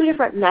 It's 2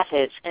 different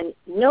methods, and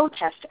no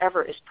test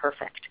ever is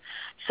perfect.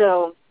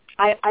 So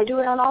I do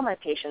it on all my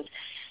patients.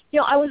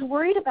 I was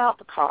worried about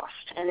the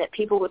cost and that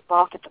people would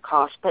balk at the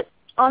cost, but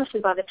honestly,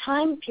 by the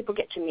time people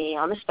get to me,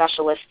 I'm a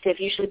specialist. They've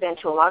usually been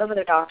to a lot of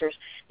other doctors.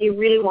 They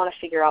really want to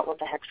figure out what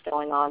the heck's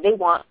going on.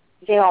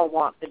 They all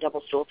want the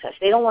double stool test.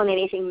 They don't want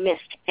anything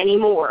missed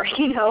anymore,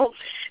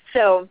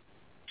 So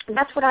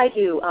that's what I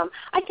do.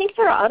 I think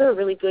there are other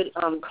really good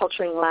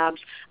culturing labs.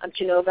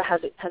 Genova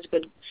has a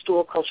good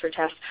stool culture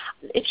test.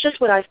 It's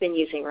just what I've been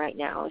using right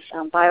now is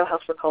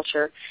BioHealth for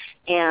culture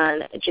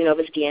and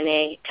Genova's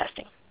DNA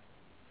testing.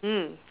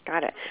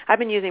 Got it. I've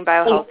been using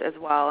BioHealth as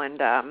well,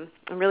 and I'm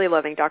really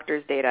loving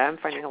Doctor's Data. I'm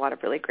finding a lot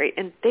of really great,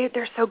 and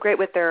they're so great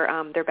with their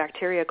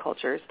bacteria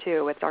cultures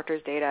too. With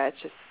Doctor's Data,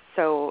 it's just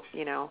so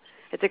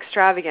it's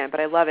extravagant, but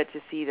I love it to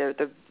see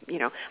the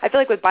I feel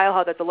like with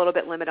BioHealth, it's a little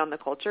bit limited on the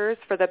cultures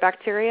for the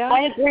bacteria.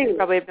 I agree. You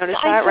probably have noticed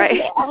that,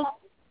 right?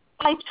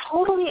 I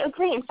totally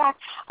agree. In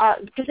fact,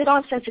 because they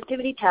don't have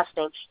sensitivity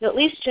testing, at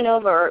least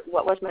Genova, or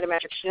what was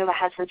Metametrix, Genova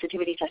has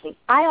sensitivity testing.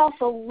 I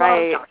also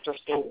love Dr.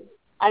 Data.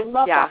 I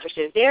love Dr.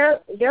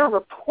 Data. Their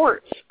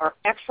reports are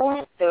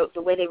excellent, the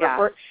way they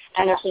report,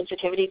 and their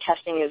sensitivity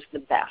testing is the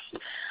best.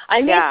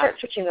 I may start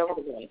switching over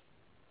to them.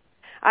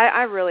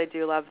 I really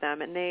do love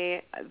them, and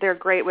they're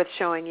great with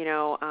showing,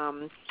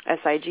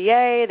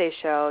 SIGA. They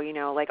show,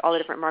 like all the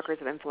different markers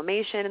of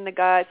inflammation in the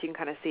gut. You can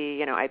kind of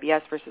see,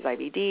 IBS versus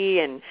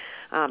IBD, and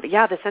but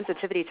the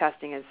sensitivity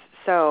testing is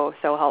so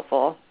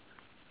helpful.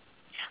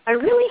 I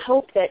really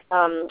hope that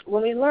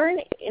when we learn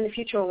in the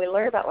future, when we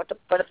learn about what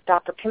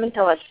Dr.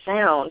 Pimentel has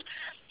found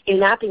in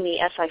mapping the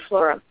SI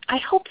flora, I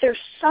hope there's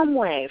some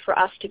way for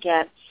us to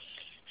get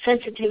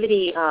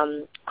sensitivity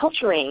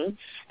culturing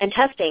and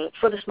testing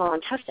for the small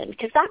intestine,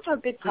 because that's our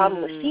big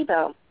problem with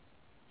SIBO.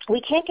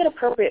 We can't get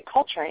appropriate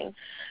culturing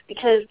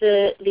because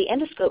the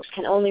endoscopes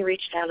can only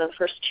reach down to the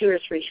first 2 or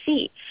 3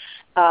 feet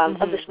of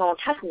the small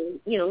intestine,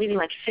 leaving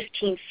like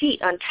 15 feet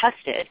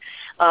untested.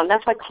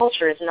 That's why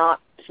culture is not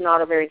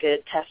a very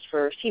good test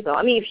for SIBO.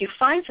 I mean, if you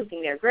find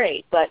something there,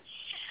 great, but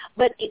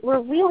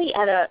we're really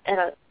at a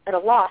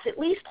loss. At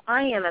least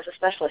I am as a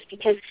specialist,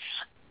 because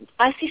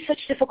I see such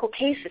difficult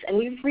cases, and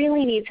we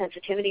really need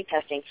sensitivity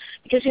testing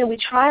because, we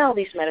try all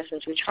these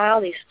medicines, we try all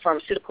these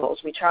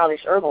pharmaceuticals, we try all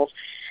these herbals,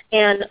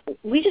 and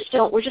we're just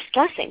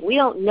guessing. We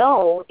don't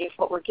know if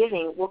what we're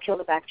giving will kill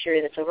the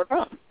bacteria that's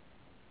overgrown.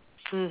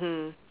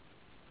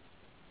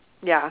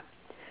 Yeah.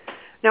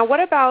 Now, what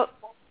about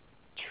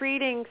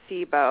treating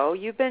SIBO?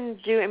 You've been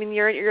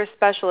you're a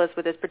specialist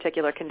with this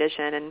particular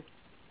condition, and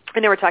I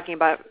know we're talking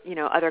about,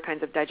 other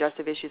kinds of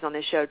digestive issues on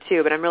this show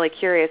too, but I'm really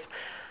curious,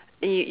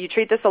 you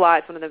treat this a lot.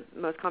 It's one of the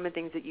most common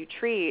things that you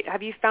treat.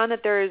 Have you found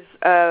that there's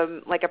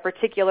like a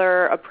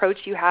particular approach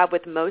you have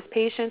with most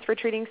patients for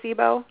treating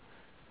SIBO?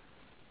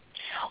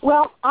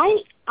 Well,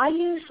 I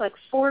use like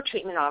 4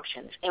 treatment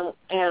options,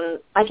 and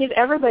I give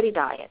everybody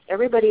diet.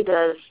 Everybody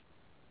does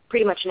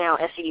pretty much now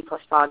SCD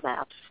plus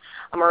FODMAPs,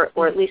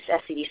 or at least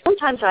SCD.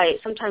 Sometimes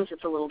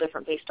it's a little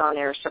different based on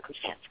their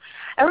circumstance.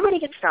 Everybody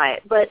gets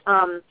diet, but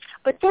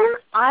then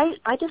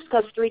I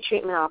discuss 3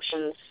 treatment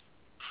options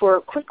for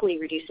quickly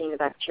reducing the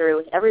bacteria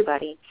with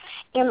everybody.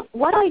 And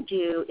what I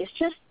do is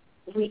just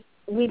we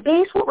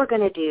base what we're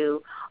going to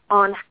do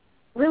on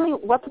really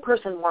what the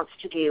person wants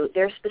to do,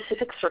 their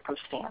specific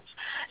circumstance.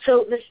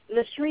 So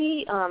the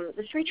three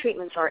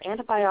treatments are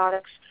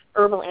antibiotics,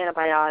 herbal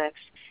antibiotics,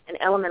 and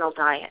elemental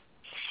diet.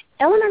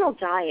 Elemental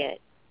diet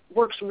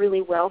works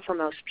really well for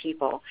most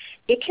people.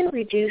 It can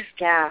reduce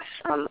gas,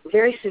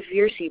 very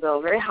severe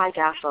SIBO, very high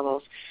gas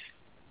levels,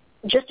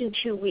 just in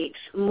 2 weeks,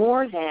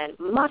 much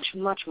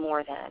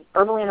more than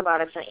herbal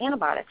antibiotics and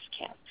antibiotics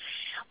can.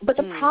 But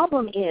the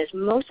problem is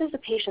most of the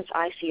patients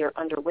I see are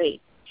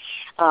underweight.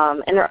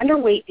 And they're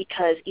underweight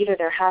because either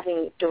they're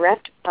having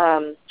direct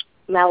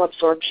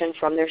malabsorption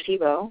from their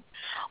SIBO,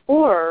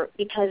 or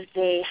because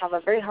they have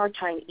a very hard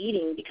time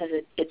eating because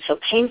it's so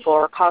painful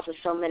or causes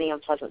so many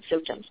unpleasant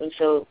symptoms, and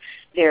so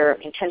they're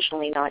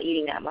intentionally not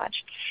eating that much.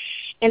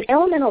 And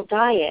elemental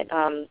diet,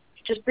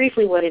 just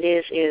briefly what it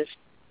is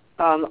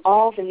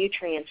all the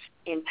nutrients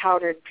in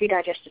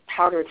pre-digested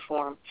powdered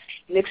form.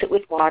 You mix it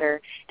with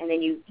water, and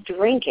then you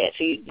drink it,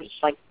 so it's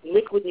like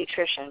liquid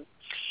nutrition.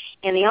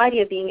 And the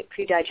idea of being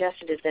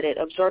pre-digested is that it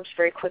absorbs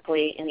very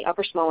quickly in the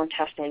upper small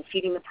intestine,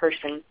 feeding the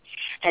person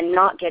and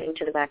not getting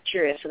to the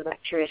bacteria, so the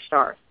bacteria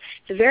starve.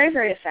 It's very,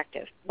 very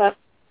effective. But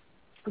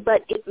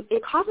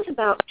it causes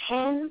about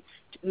 10,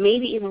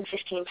 maybe even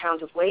 15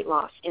 pounds of weight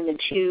loss in the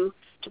 2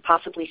 to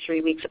possibly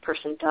 3 weeks a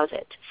person does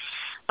it.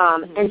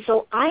 And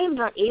so I am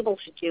not able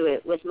to do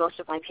it with most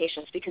of my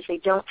patients because they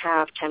don't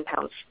have 10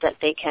 pounds that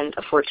they can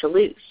afford to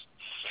lose.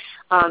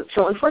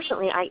 So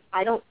unfortunately,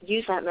 I don't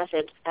use that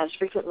method as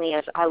frequently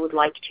as I would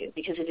like to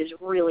because it is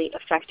really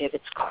effective.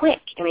 It's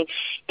quick. I mean,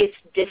 it's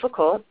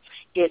difficult.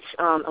 It's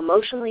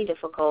emotionally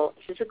difficult,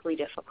 physically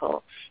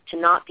difficult to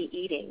not be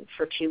eating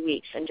for 2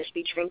 weeks and just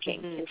be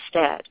drinking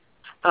instead.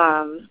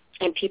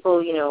 And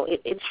people,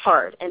 it's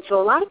hard. And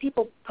so a lot of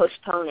people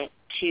postpone it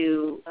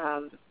to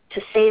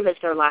save as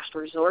their last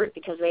resort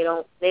because they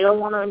don't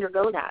want to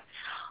undergo that.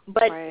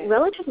 But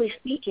relatively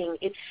speaking,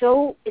 it's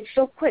so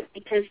quick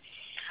because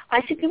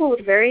I see people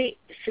with very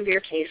severe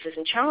cases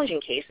and challenging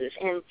cases,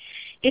 and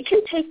it can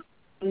take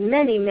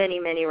many, many,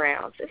 many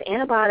rounds of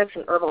antibiotics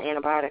and herbal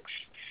antibiotics,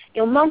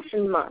 months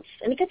and months,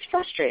 and it gets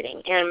frustrating.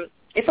 And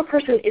if a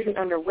person isn't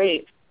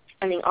underweight,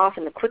 I mean,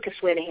 often the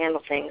quickest way to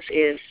handle things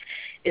is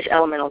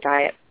elemental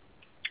diet.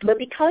 But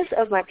because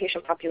of my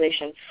patient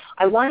population,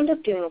 I wind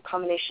up doing a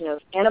combination of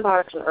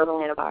antibiotics and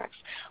herbal antibiotics.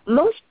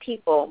 Most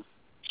people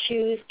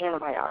choose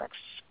antibiotics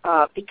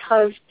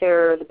because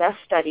they're the best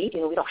studied.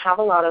 We don't have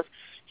a lot of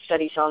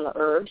studies on the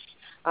herbs.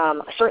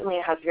 Certainly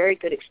I have very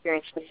good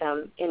experience with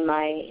them in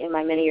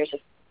my many years of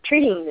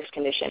treating this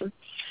condition.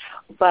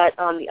 But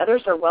the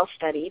others are well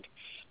studied.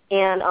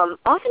 And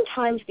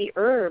oftentimes the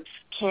herbs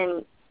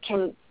can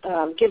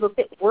give a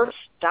bit worse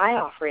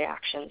die-off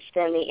reactions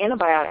than the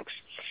antibiotics.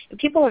 And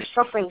people are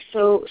suffering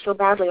so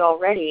badly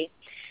already,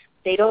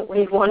 they don't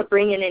really want to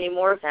bring in any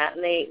more of that,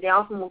 and they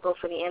often will go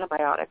for the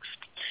antibiotics.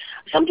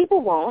 Some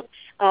people won't,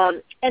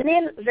 and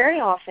then very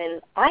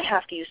often I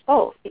have to use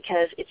both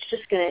because it's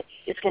going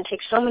to take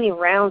so many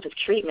rounds of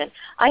treatment.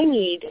 I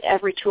need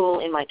every tool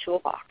in my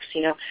toolbox.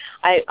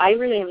 I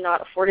really am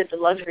not afforded the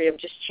luxury of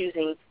just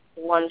choosing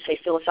one, say,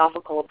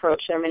 philosophical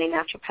approach. There are many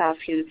naturopaths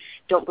who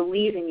don't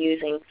believe in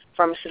using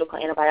pharmaceutical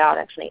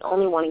antibiotics, and they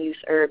only want to use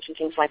herbs and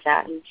things like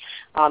that,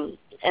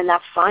 and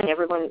that's fine.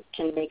 Everyone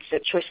can make the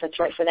choice that's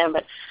right for them,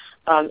 but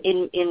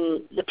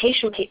in the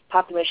patient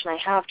population I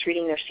have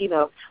treating their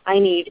SIBO, I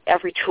need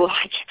every tool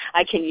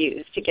I can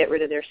use to get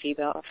rid of their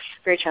SIBO.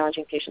 Very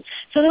challenging patients.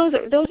 So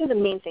those are the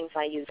main things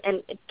I use.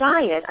 And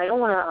diet, I don't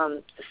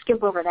want to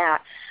skimp over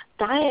that.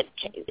 Diet,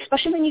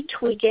 especially when you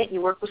tweak it,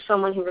 you work with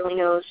someone who really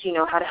knows,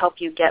 how to help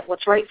you get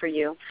what's right for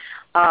you.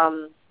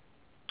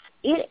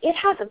 It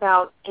has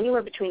about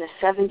anywhere between a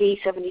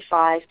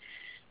 70-75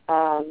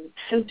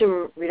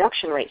 symptom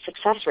reduction rate,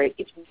 success rate.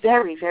 It's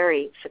very,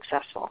 very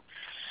successful.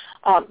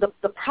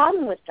 The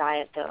problem with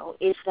diet, though,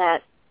 is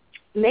that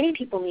many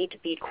people need to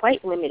be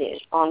quite limited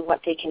on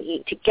what they can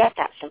eat to get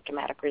that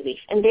symptomatic relief,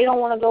 and they don't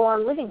want to go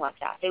on living like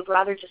that. They'd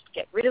rather just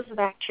get rid of the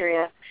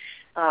bacteria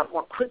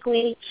more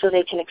quickly so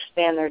they can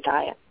expand their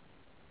diet.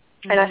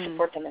 And I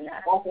support them in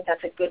that. I think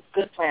that's a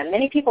good plan.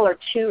 Many people are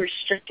too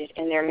restricted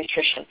in their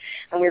nutrition,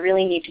 and we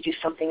really need to do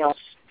something else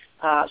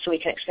so we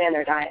can expand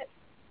their diet.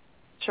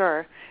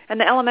 Sure. And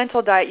the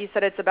elemental diet, you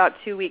said it's about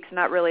 2 weeks, and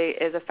that really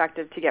is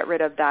effective to get rid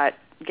of that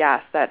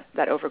gas, that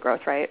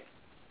overgrowth, right?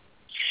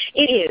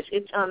 It is.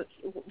 It's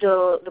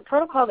the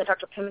protocol that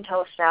Dr.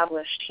 Pimentel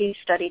established. He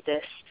studied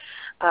this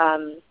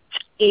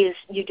is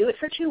you do it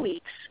for 2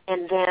 weeks,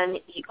 and then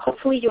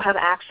hopefully you have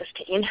access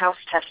to in-house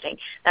testing.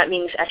 That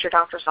means at your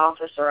doctor's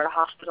office or at a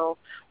hospital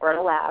or at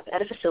a lab,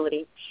 at a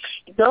facility.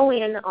 You go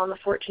in on the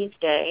 14th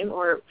day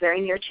or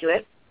very near to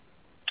it,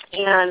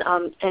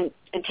 and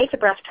take the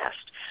breath test,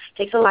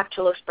 take the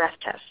lactulose breath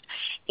test,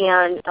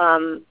 and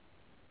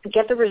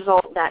get the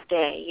result that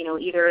day.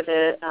 Either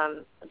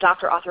the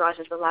doctor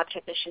authorizes the lab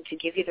technician to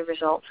give you the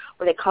result,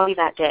 or they call you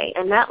that day,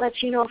 and that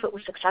lets you know if it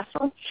was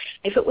successful.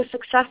 If it was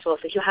successful,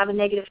 if you have a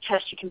negative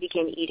test, you can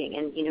begin eating,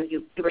 and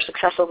you were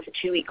successful with a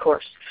 2-week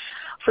course.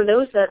 For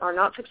those that are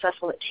not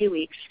successful at 2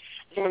 weeks,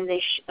 then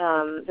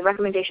the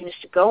recommendation is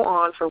to go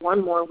on for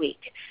 1 more week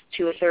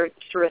through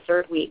a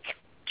third week,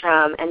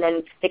 and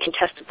then they can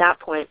test at that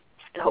point,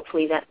 and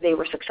hopefully that they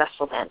were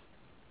successful then.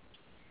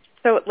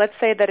 So let's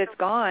say that it's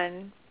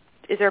gone.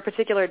 Is there a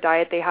particular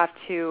diet they have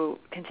to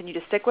continue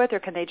to stick with, or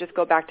can they just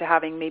go back to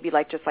having maybe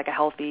just a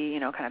healthy,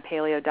 kind of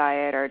paleo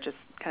diet, or just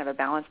kind of a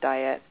balanced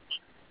diet?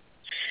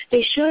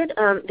 They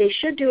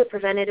should do a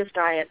preventative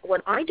diet.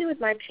 What I do with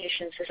my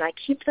patients is I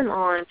keep them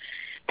on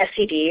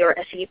SED or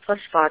SED plus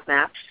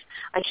FODMAPs.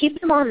 I keep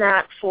them on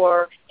that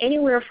for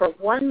anywhere from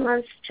 1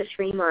 month to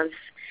 3 months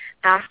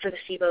after the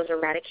SIBO is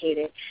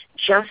eradicated,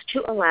 just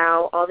to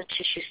allow all the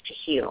tissues to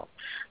heal.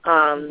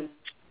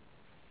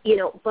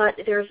 But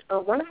there's a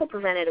wonderful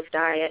preventative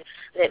diet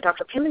that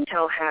Dr.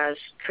 Pimentel has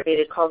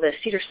created called the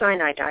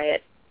Cedars-Sinai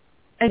diet,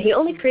 and he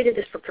only created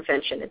this for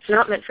prevention. It's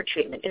not meant for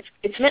treatment.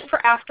 It's meant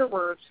for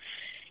afterwards.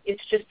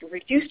 It's just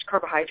reduced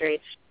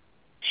carbohydrates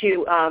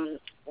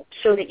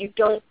so that you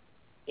don't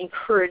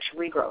encourage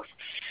regrowth.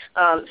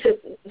 So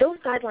those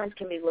guidelines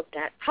can be looked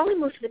at. Probably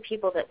most of the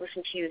people that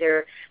listen to you,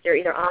 they're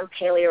either on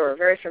paleo or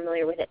very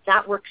familiar with it.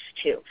 That works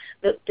too.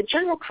 The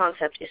general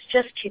concept is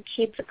just to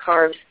keep the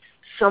carbs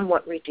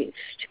somewhat reduced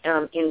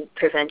in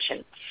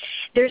prevention.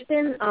 There's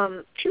been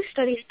 2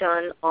 studies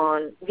done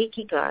on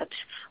leaky gut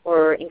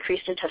or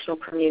increased intestinal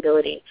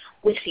permeability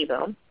with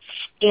SIBO,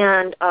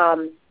 and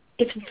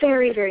it's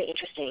very, very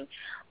interesting.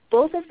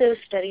 Both of those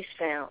studies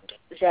found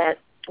that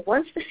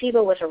once the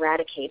SIBO was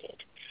eradicated,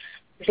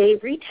 they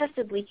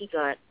retested leaky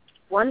gut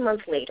 1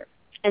 month later,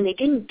 and they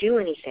didn't do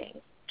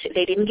anything.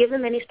 They didn't give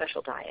them any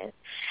special diet,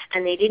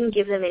 and they didn't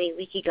give them any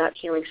leaky gut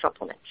healing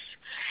supplements.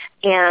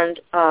 And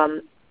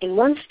in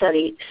one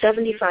study,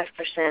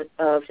 75%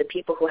 of the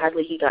people who had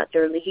leaky gut,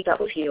 their leaky gut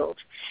was healed.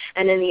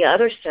 And in the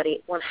other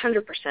study,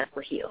 100%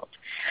 were healed.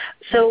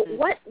 So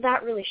what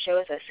that really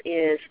shows us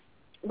is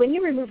when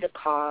you remove the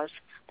cause,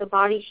 the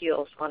body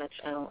heals on its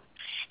own.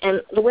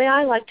 And the way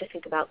I like to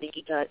think about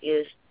leaky gut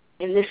is,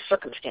 in this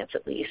circumstance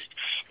at least,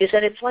 is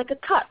that it's like a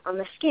cut on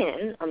the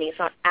skin. I mean, it's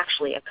not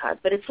actually a cut,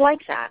 but it's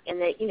like that, in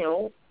that,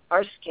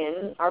 our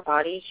skin, our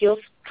body heals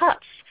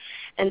cuts.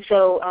 And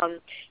so,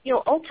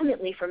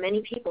 ultimately for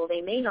many people,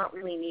 they may not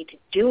really need to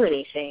do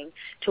anything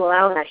to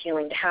allow that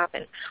healing to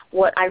happen.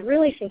 What I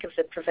really think of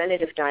the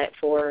preventative diet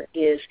for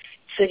is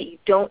so that you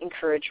don't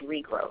encourage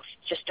regrowth.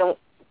 Just don't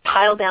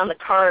pile down the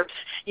carbs,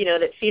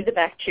 that feed the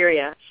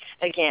bacteria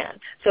again.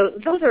 So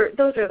those are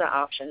the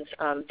options.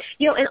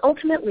 And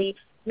ultimately,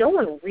 no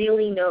one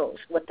really knows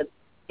what the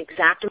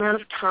exact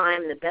amount of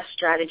time and the best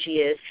strategy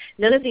is.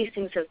 None of these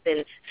things have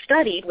been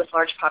studied with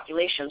large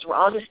populations. We're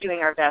all just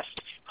doing our best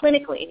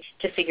clinically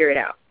to figure it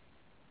out.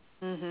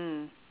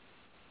 I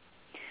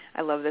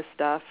love this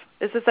stuff.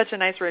 This is such a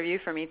nice review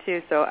for me,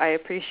 too, so I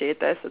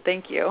appreciate this. So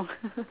thank you.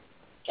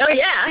 Oh,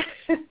 yeah.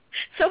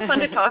 So fun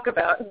to talk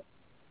about.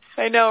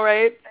 I know,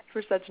 right?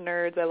 For such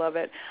nerds. I love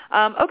it.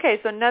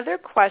 Okay, so another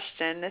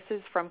question. This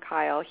is from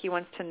Kyle. He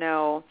wants to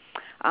know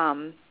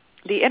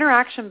the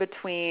interaction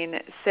between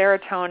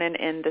serotonin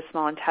in the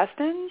small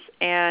intestines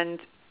and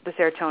the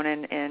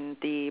serotonin in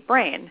the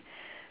brain.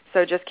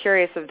 So just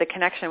curious of the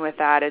connection with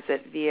that. Is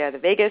it via the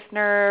vagus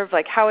nerve?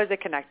 How is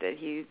it connected?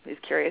 He is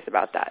curious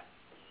about that.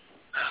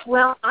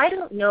 Well, I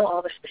don't know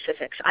all the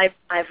specifics.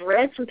 I've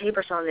read some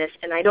papers on this,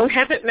 and I don't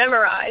have it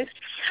memorized.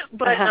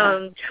 But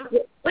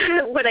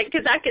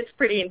because that gets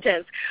pretty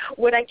intense.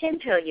 What I can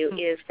tell you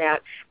is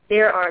that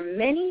there are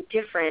many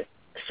different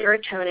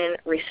serotonin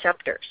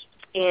receptors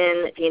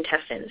in the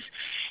intestines,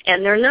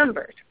 and they're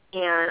numbered.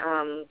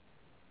 And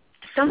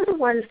some of the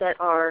ones that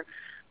are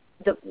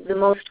the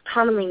most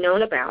commonly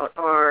known about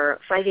are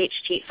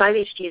 5-HT.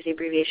 5-HT is the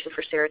abbreviation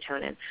for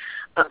serotonin.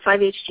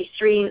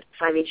 5-HT3 and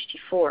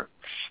 5-HT4.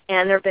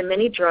 And there have been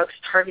many drugs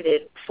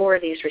targeted for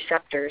these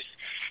receptors,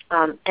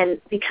 and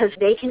because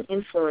they can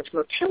influence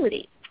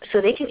motility,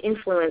 so they can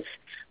influence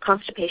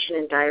constipation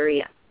and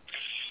diarrhea.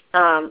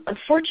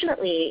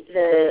 Unfortunately,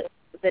 the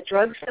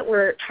drugs that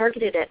were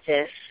targeted at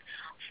this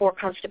for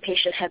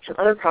constipation had some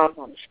other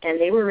problems, and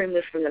they were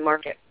removed from the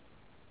market.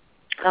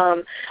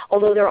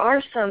 Although there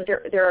are some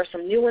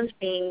new ones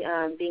being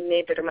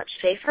made that are much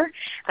safer,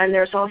 and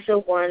there's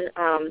also one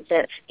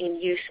that's in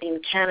use in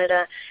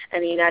Canada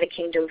and the United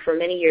Kingdom for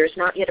many years,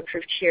 not yet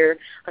approved here,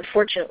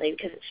 unfortunately,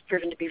 because it's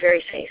proven to be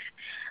very safe.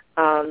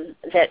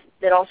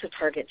 that also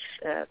targets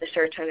the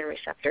serotonin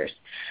receptors.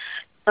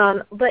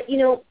 But,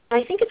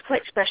 I think it's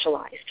quite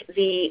specialized.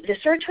 The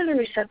serotonin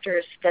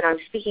receptors that I'm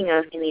speaking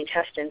of in the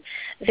intestine,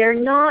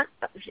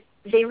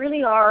 they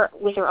really are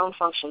with their own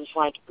functions,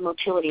 like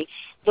motility.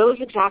 Those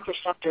exact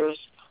receptors,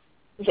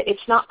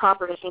 it's not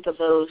proper to think of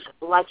those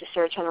like the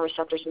serotonin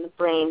receptors in the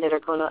brain that are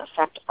going to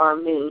affect our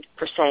mood,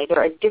 per se. There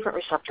are different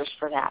receptors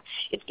for that.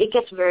 It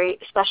gets very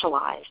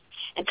specialized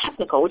and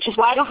technical, which is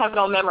why I don't have it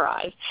all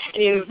memorized.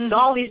 And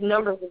all these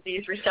numbers of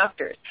these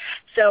receptors.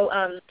 So,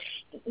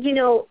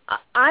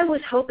 I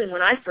was hoping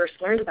when I first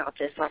learned about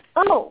this, like,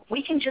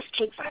 we can just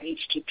take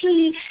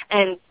 5-HTP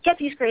and get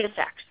these great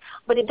effects.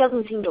 But it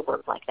doesn't seem to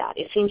work like that.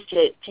 It seems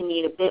to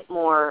need a bit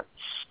more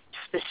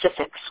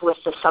specifics with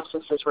the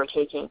substances we're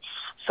taking,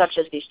 such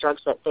as these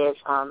drugs that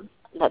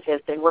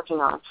they've been working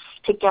on,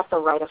 to get the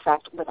right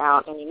effect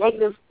without any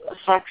negative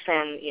effects,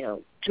 and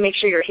to make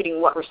sure you're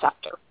hitting what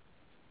receptor.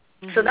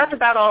 Mm-hmm. So that's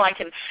about all I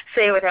can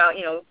say without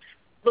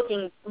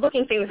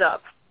looking things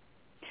up.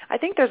 I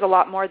think there's a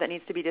lot more that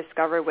needs to be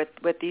discovered with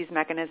these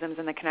mechanisms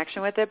and the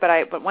connection with it.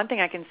 But one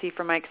thing I can see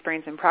from my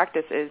experience in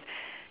practice is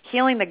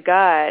healing the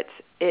gut.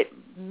 It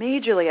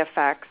majorly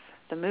affects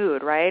the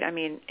mood, right? I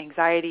mean,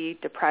 anxiety,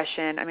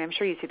 depression. I mean, I'm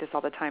sure you see this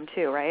all the time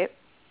too, right?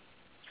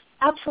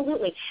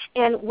 Absolutely.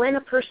 And when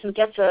a person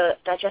gets a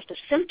digestive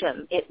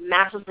symptom, it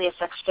massively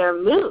affects their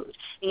mood.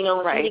 When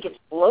somebody gets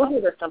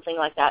bloated or something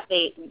like that,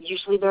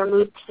 usually their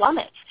mood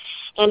plummets.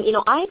 And,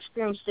 I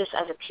experienced this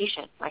as a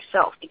patient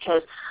myself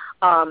because,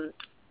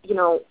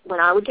 when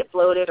I would get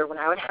bloated or when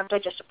I would have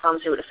digestive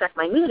problems, it would affect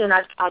my mood. And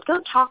I'd go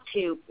talk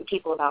to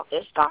people about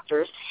this,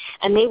 doctors,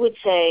 and they would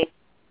say,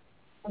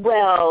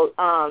 well,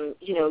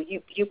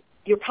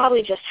 you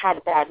probably just had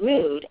a bad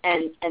mood,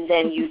 and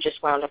then you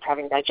just wound up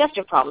having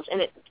digestive problems.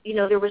 And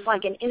there was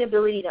like an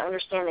inability to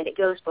understand that it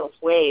goes both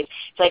ways.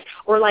 It's like,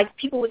 or like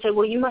people would say,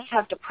 well, you must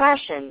have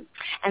depression,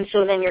 and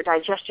so then your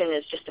digestion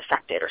is just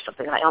affected or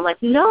something like that. I'm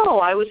like, no,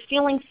 I was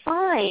feeling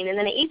fine, and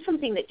then I ate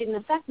something that didn't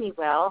affect me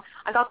well.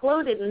 I got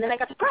bloated, and then I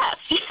got depressed.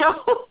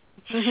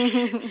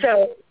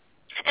 So.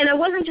 And I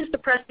wasn't just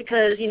depressed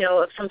because,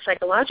 of some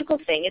psychological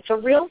thing. It's a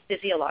real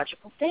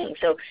physiological thing.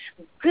 So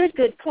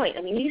good point.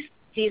 I mean,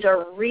 these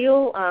are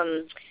real,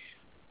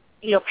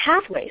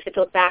 pathways that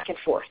go back and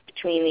forth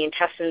between the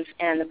intestines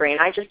and the brain.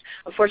 I just,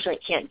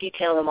 unfortunately, can't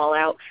detail them all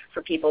out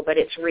for people, but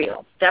it's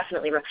real,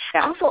 definitely real.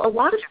 Yeah. Also, a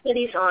lot of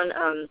studies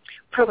on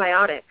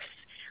probiotics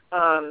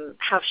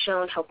have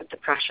shown help with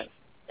depression.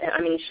 I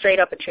mean, straight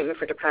up a treatment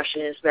for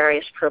depression is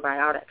various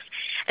probiotics.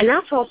 And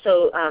that's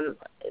also,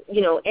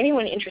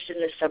 anyone interested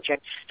in this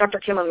subject, Dr.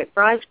 Kimberly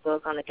McBride's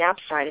book on the GAP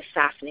side is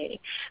fascinating.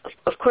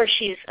 Of course,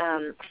 she's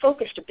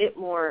focused a bit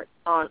more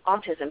on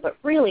autism, but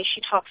really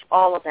she talks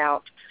all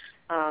about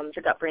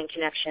the gut-brain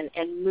connection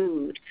and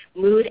mood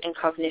and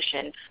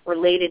cognition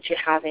related to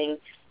having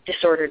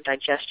disordered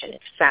digestion.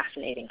 It's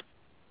fascinating.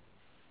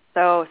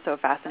 So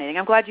fascinating.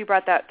 I'm glad you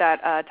brought that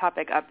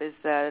topic up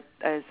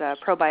as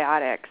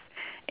probiotics.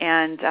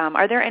 And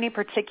are there any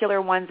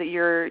particular ones that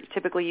you're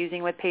typically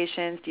using with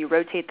patients? Do you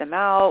rotate them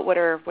out? What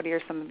are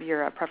some of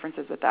your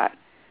preferences with that?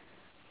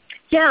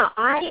 Yeah,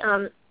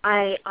 I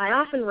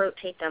often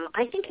rotate them.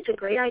 I think it's a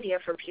great idea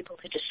for people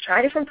to just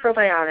try different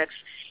probiotics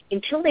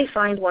until they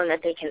find one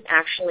that they can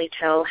actually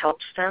tell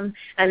helps them,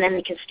 and then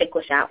they can stick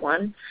with that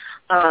one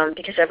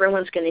because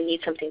everyone's going to need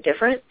something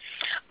different.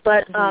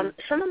 But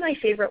some of my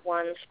favorite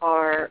ones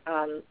are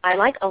I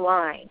like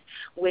Align,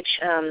 which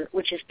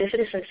is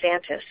Bifidus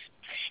infantis.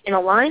 And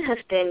Align has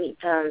been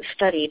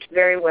studied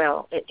very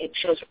well. It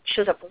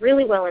shows up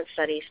really well in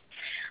studies.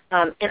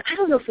 And I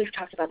don't know if we've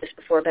talked about this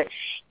before, but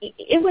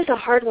it was a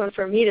hard one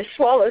for me to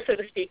swallow, so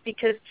to speak,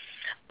 because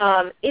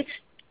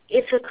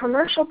it's a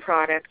commercial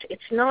product.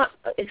 It's not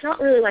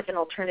really like an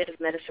alternative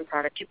medicine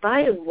product. You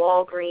buy it in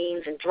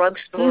Walgreens and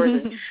drugstores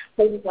and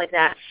places like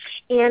that.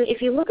 And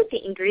if you look at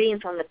the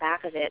ingredients on the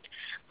back of it,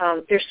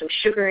 there's some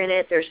sugar in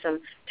it. There's some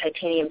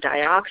titanium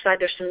dioxide.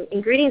 There's some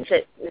ingredients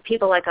that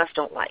people like us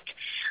don't like.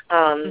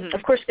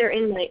 Of course, they're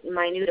in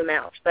minute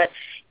amounts, but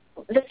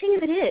the thing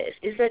of it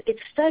is that it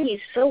studies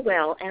so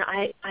well, and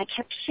I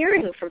kept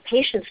hearing from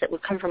patients that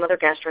would come from other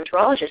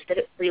gastroenterologists that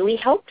it really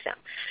helped them.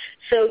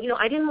 So,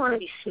 I didn't want to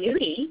be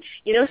snooty,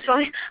 so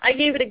I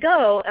gave it a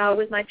go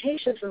with my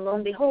patients, and lo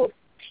and behold,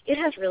 it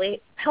has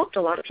really helped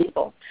a lot of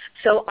people.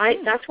 So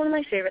that's one of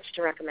my favorites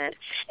to recommend.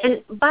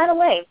 And by the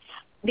way,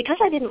 because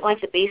I didn't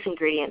like the base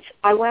ingredients,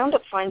 I wound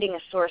up finding a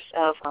source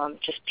of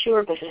just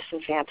pure Bifidus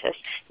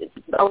infantis.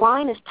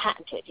 Align is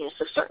patented,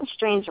 so certain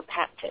strains are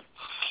patented.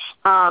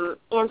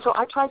 And so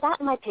I tried that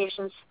in my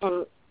patients,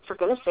 and for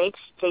goodness sakes,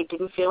 they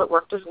didn't feel it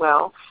worked as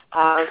well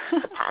as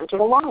the patented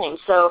Align.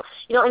 So,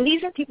 and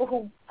these are people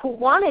who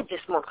wanted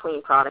this more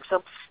clean product.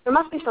 So there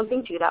must be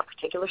something to that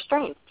particular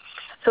strain.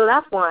 So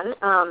that's one.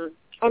 And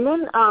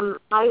then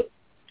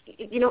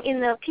in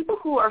the people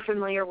who are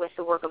familiar with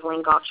the work of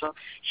Elaine Gottschall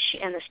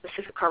and the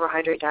specific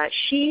carbohydrate diet,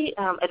 she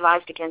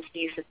advised against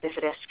the use of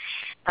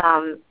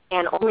Bifidus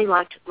and only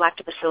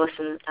lactobacillus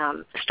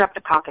and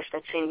streptococcus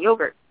that's in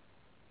yogurt.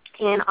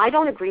 And I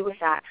don't agree with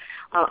that.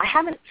 I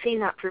haven't seen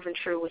that proven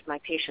true with my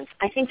patients.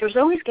 I think there's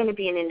always going to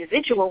be an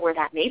individual where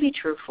that may be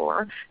true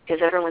for,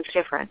 because everyone's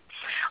different.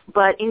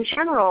 But in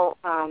general,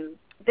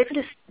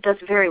 Bifidus does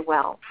very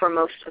well for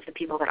most of the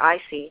people that I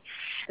see.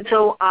 And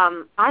so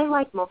I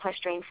like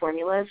multi-strain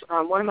formulas.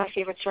 One of my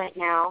favorites right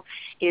now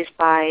is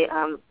by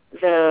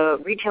the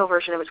retail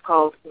version of it is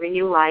called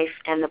Renew Life,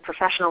 and the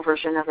professional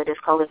version of it is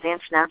called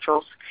Advanced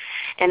Naturals,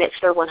 and it's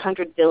their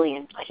 100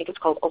 billion. I think it's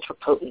called Ultra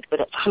Potent, but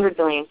it's 100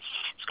 billion.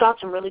 It's got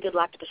some really good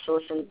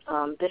lactobacillus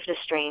and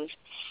Bifidus strains.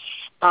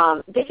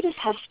 Bifidus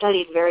has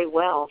studied very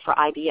well for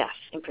IBS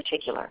in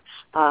particular,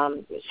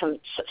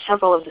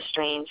 several of the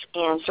strains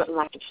and certain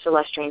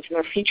lactobacillus strains, and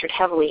they're featured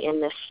heavily in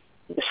this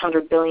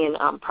 100 billion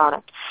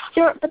product.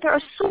 But there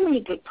are so many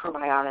good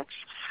probiotics.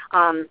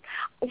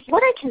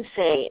 What I can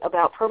say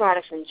about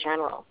probiotics in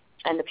general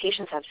and the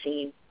patients I've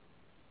seen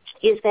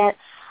is that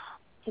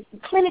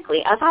clinically,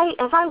 as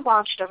I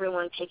watched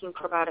everyone taking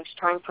probiotics,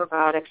 trying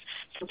probiotics,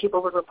 some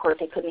people would report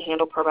they couldn't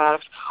handle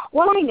probiotics.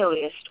 What I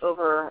noticed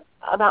over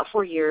about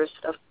 4 years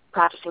of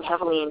practicing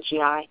heavily in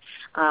GI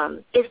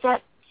is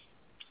that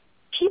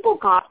people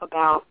got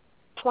about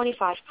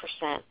 25%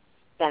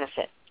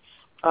 benefit,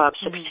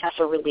 success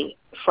or relief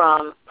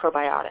from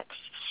probiotics.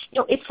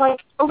 It's like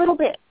a little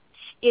bit.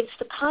 It's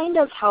the kind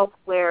of help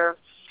where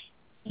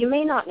you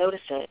may not notice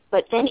it,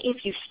 but then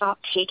if you stop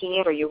taking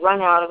it or you run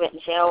out of it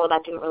and say, oh, well,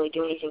 that didn't really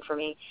do anything for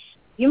me,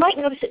 you might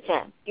notice it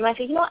then. You might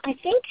say, I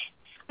think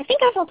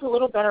I felt a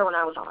little better when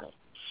I was on it.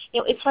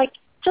 It's like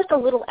just a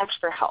little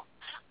extra help.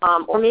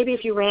 Or maybe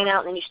if you ran out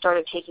and then you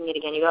started taking it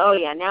again, you go, oh,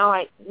 yeah, now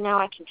I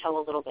can tell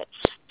a little bit.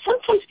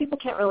 Sometimes people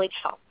can't really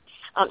tell.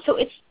 So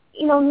it's,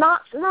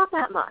 not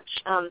that much.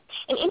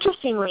 And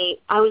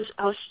interestingly, I was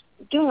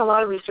doing a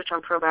lot of research on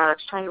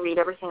probiotics, trying to read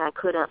everything I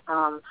could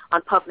on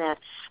PubMed,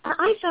 and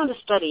I found a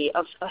study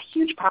of a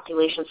huge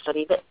population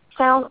study that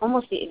found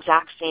almost the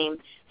exact same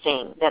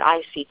thing that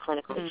I see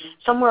clinically,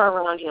 somewhere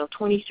around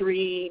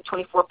 23,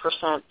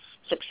 24%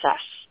 success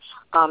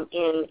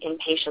in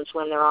patients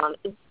when they're on,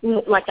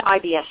 like the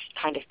IBS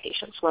kind of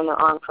patients when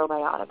they're on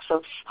probiotics.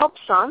 So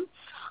helps some,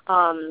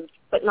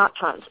 but not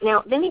tons.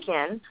 Now, then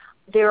again,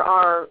 there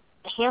are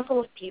a handful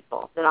of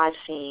people that I've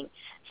seen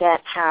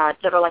that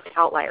are like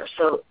outliers.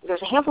 So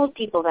there's a handful of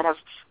people that have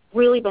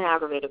really been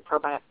aggravated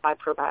by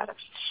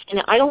probiotics.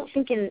 And I don't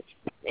think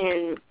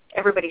in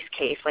everybody's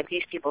case, like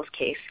these people's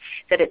case,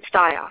 that it's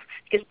die-off.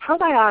 Because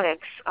probiotics,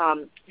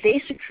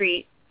 they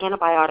secrete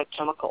antibiotic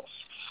chemicals.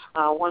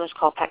 One is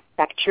called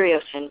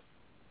bacteriocin.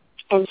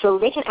 And so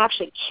they can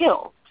actually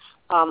kill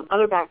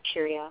other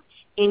bacteria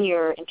in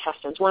your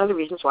intestines, one of the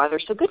reasons why they're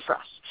so good for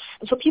us.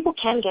 And so people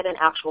can get an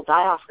actual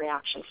die-off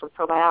reaction from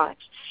probiotics.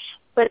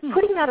 But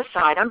putting that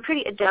aside, I'm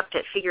pretty adept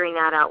at figuring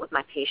that out with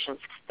my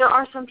patients. There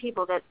are some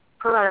people that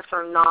probiotics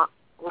are not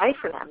right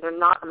for them. They're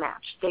not a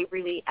match. They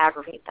really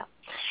aggravate them.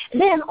 And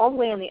then all the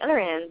way on the other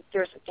end,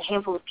 there's a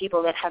handful of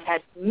people that have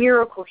had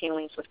miracle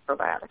healings with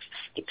probiotics.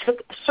 They took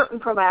a certain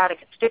probiotic,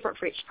 it's different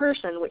for each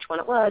person, which one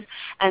it was,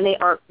 and they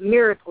are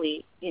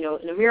miraculously, in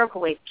a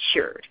miracle way,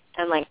 cured.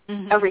 And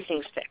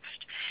everything's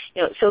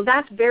fixed. So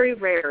that's very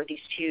rare, these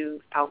two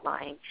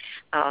outlying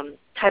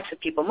types of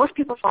people. Most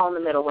people fall in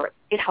the middle where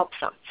it helps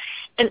them.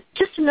 And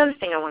just another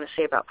thing I want to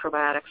say about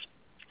probiotics,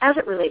 as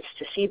it relates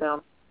to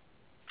SIBO,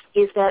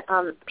 is that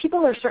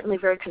people are certainly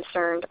very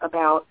concerned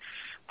about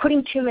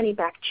putting too many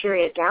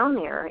bacteria down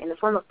there in the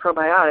form of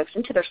probiotics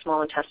into their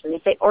small intestine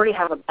if they already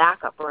have a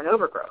backup or an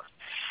overgrowth.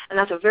 And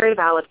that's a very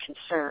valid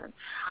concern.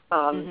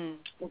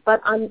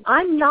 But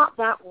I'm not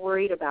that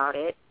worried about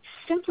it,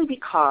 simply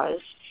because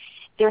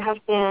there have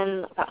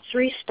been about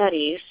 3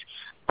 studies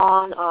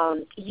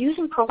on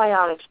using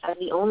probiotics as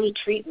the only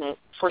treatment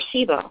for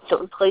SIBO, so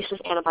it replaces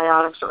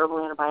antibiotics or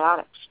herbal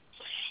antibiotics.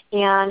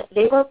 And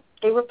they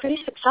were pretty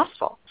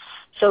successful.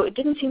 So it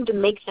didn't seem to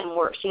make them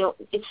worse.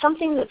 It's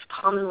something that's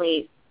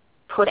commonly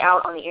put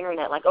out on the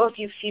internet, like, oh, if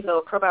you have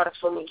SIBO,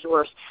 probiotics will make you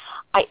worse.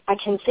 I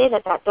can say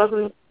that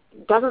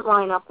doesn't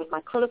line up with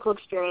my clinical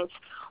experience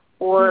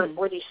or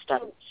these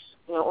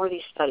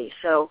studies.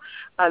 So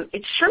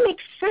it sure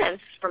makes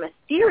sense from a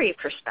theory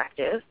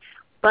perspective,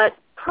 but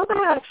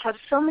probiotics have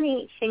so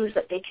many things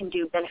that they can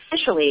do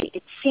beneficially.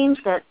 It seems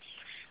that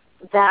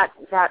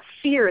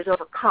fear is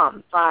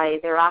overcome by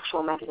their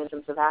actual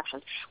mechanisms of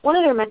action. One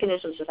of their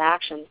mechanisms of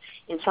action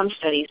in some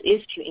studies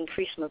is to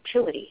increase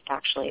motility,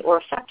 actually, or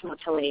affect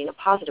motility in a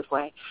positive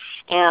way.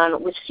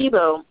 And with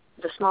SIBO,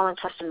 the small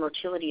intestine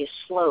motility is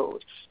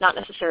slowed, not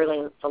necessarily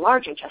in the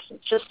large intestine,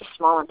 just the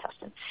small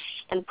intestine.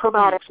 And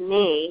probiotics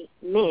may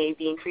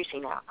be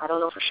increasing that. I don't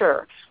know for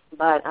sure.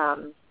 But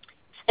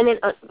and then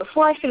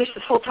before I finish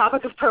this whole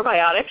topic of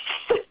probiotics,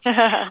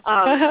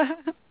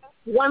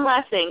 one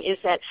last thing is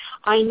that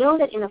I know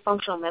that in the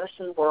functional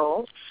medicine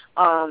world,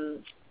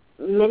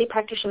 many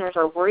practitioners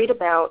are worried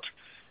about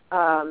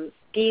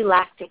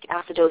D-lactic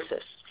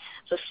acidosis.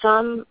 So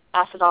some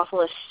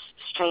acidophilus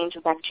strains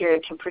of bacteria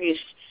can produce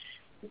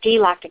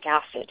D-lactic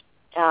acid.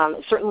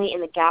 Certainly in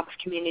the GAPS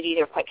community,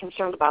 they're quite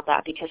concerned about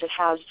that because it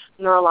has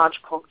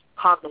neurological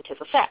cognitive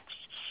effects.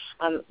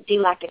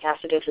 D-lactic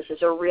acidosis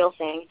is a real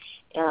thing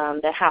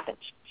that happens.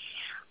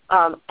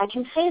 I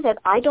can say that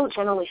I don't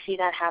generally see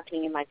that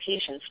happening in my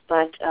patients,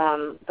 but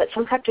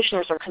some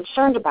practitioners are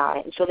concerned about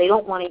it, and so they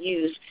don't want to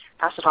use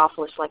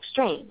acidophilus-like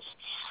strains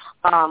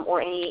or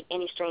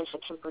any strains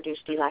that can produce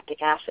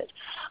D-lactic acid.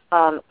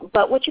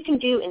 But what you can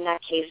do in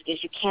that case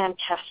is you can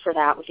test for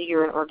that with a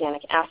urine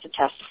organic acid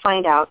test to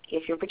find out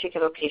if your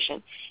particular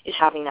patient is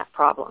having that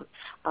problem.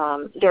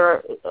 There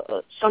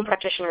are some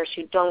practitioners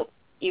who don't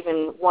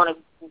even want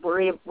to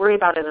worry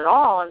about it at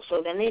all, and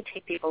so then they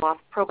take people off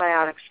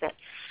probiotics that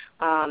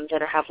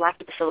have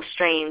lactobacillus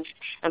strains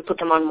and put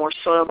them on more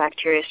soil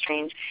bacteria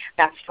strains.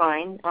 That's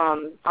fine.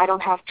 I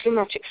don't have too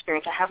much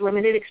experience. I have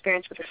limited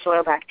experience with the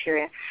soil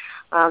bacteria.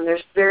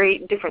 There's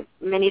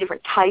many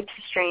different types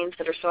of strains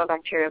that are soil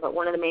bacteria, but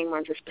one of the main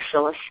ones is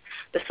Bacillus.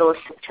 Bacillus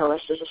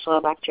subtilis is a soil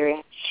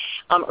bacteria.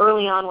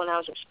 Early on when I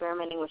was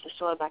experimenting with the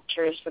soil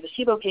bacteria for the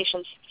SIBO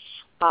patients,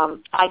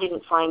 I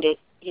didn't find it,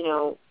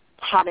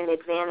 had an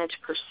advantage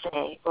per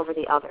se over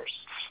the others.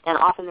 And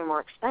often they're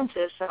more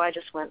expensive, so I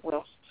just went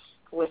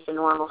with the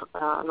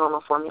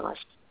normal formulas.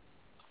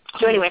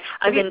 So anyway,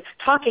 I've been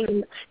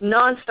talking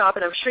nonstop,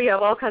 and I'm sure you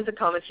have all kinds of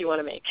comments you want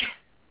to make.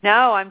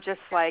 No, I'm just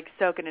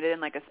soaking it in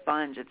like a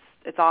sponge.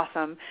 It's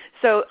awesome.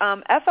 So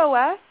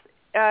FOS,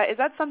 is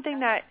that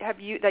something that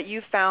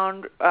you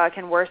found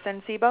can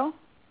worsen SIBO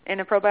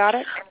in a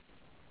probiotic?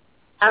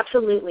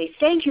 Absolutely.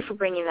 Thank you for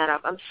bringing that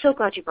up. I'm so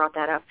glad you brought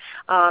that up.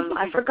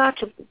 I forgot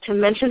to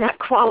mention that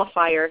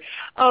qualifier.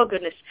 Oh,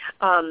 goodness.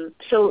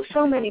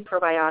 So many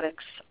probiotics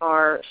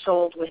are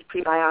sold with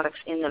prebiotics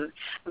in them.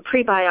 And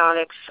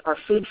prebiotics are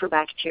food for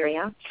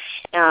bacteria.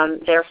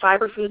 They're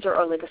fiber foods or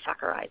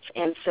oligosaccharides.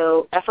 And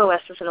so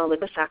FOS is an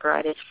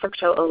oligosaccharide. It's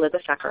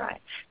fructooligosaccharide.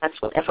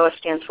 That's what FOS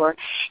stands for.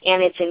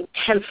 And it's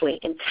intensely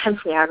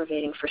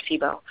aggravating for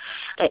SIBO.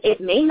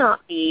 It may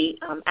not be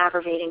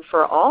aggravating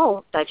for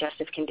all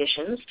digestive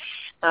conditions.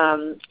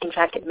 In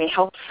fact, it may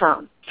help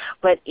some.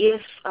 But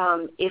if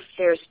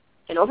there's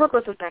an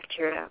overgrowth of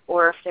bacteria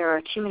or if there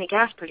are too many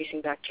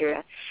gas-producing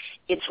bacteria,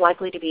 it's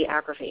likely to be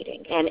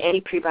aggravating, and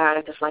any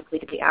prebiotic is likely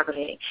to be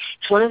aggravating.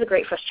 It's one of the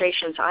great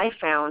frustrations I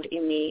found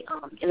in the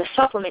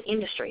supplement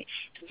industry.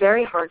 It's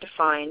very hard to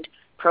find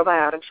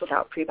probiotics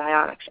without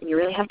prebiotics, and you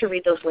really have to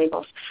read those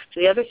labels.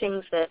 So the other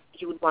things that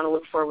you would want to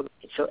look for,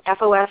 so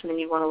FOS, and then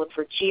you'd want to look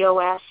for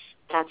GOS,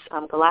 that's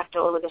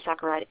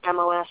galacto-oligosaccharide,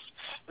 MOS,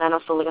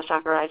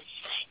 mannose-oligosaccharide,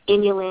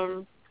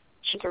 inulin,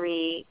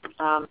 chicory,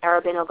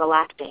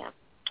 arabinogalactan.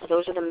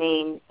 Those are the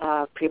main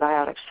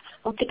prebiotics.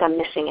 I don't think I'm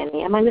missing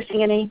any. Am I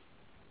missing any?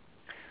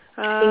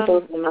 I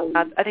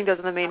think those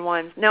are the main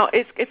ones. Now,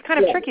 it's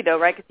kind of tricky, though,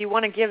 right? Because you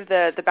want to give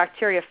the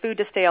bacteria food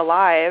to stay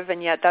alive,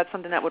 and yet that's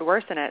something that would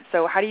worsen it.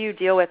 So how do you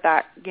deal with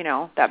that,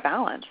 that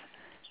balance?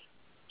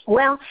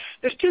 Well,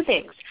 there's two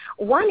things.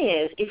 One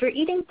is if you're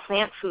eating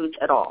plant foods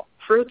at all,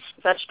 fruits,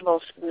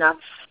 vegetables, nuts,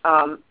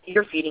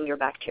 you're feeding your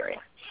bacteria.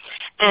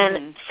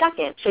 And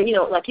second, so,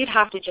 you'd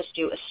have to just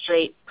do a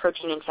straight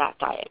protein and fat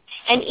diet.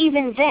 And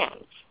even then,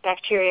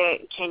 bacteria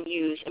can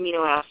use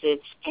amino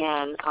acids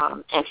and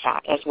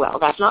fat as well.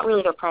 That's not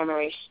really their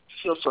primary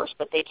fuel source,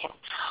 but they can.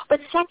 But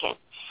second,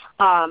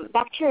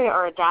 bacteria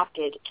are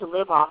adapted to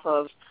live off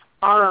of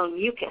our own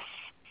mucus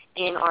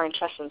in our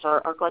intestines,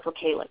 our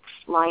glycocalyx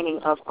lining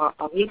of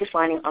mucus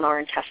lining on our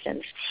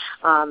intestines.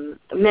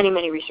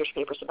 Many research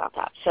papers about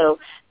that. So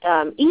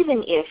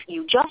even if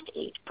you just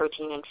ate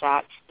protein and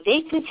fat,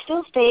 they could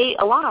still stay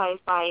alive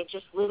by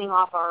just living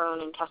off our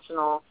own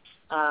intestinal,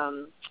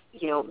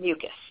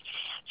 mucus.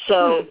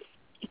 So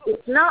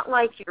it's not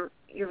like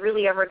you're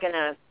really ever going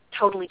to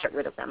totally get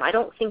rid of them. I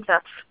don't think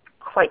that's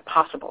quite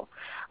possible.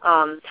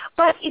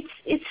 But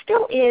it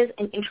still is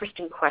an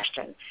interesting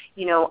question.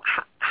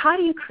 How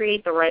do you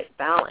create the right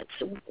balance?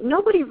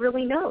 Nobody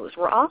really knows.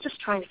 We're all just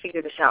trying to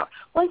figure this out.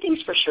 One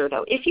thing's for sure,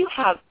 though. If you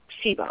have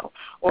SIBO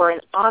or an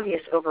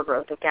obvious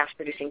overgrowth of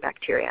gas-producing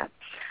bacteria,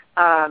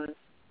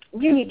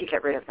 you need to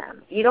get rid of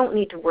them. You don't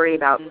need to worry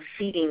about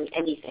feeding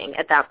anything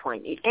at that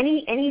point.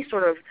 Any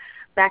sort of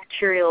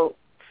bacterial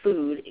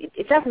food,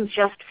 it doesn't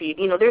just feed.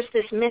 There's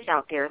this myth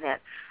out there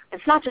that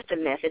it's not just a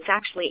myth. It's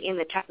actually in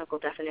the technical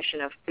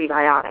definition of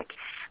prebiotic,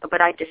 but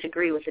I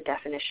disagree with the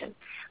definition.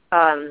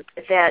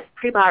 That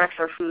prebiotics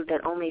are food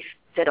that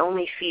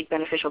only feed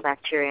beneficial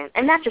bacteria,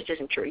 and that just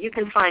isn't true. You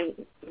can find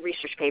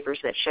research papers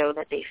that show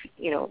that they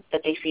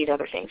feed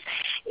other things.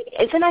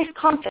 It's a nice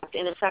concept,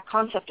 and it's that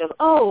concept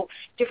of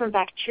different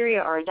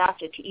bacteria are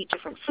adapted to eat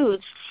different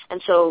foods,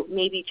 and so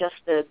maybe just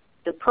the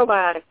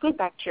probiotic good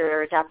bacteria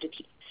are adapted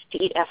to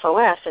eat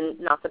FOS and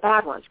not the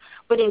bad ones.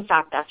 But in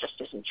fact, that just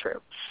isn't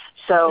true.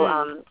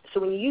 So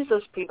so when you use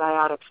those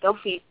prebiotics, they'll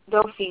feed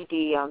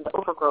the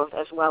overgrowth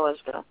as well as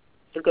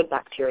the good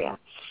bacteria.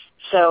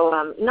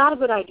 So not a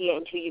good idea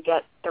until you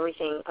get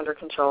everything under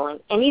control.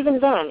 And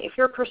even then, if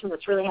you're a person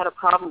that's really had a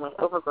problem with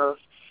overgrowth,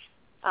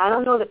 I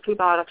don't know that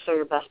prebiotics are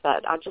your best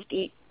bet. I'll just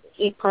eat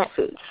plant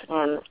foods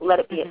and let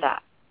it be at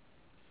that.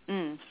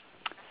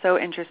 So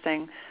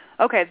interesting.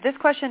 Okay, this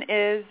question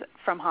is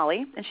from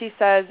Holly, and she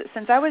says,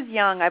 since I was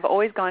young, I've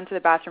always gone to the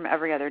bathroom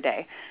every other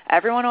day.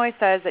 Everyone always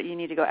says that you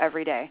need to go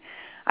every day.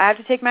 I have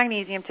to take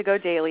magnesium to go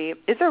daily.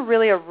 Is there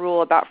really a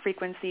rule about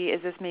frequency?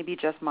 Is this maybe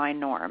just my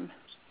norm?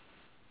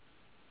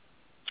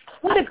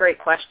 What a great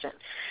question.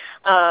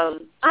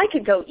 I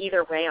could go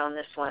either way on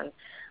this one.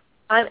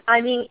 I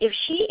mean, if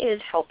she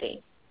is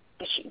healthy,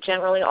 if she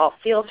generally all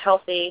feels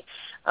healthy,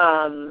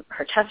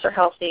 her tests are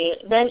healthy,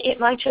 then it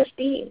might just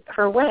be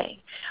her way.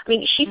 I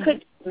mean, she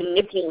could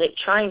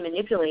try and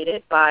manipulate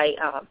it by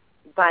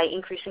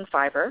increasing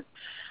fiber,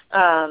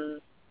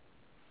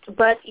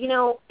 but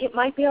it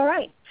might be all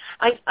right.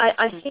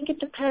 I think it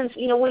depends.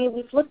 When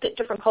we've looked at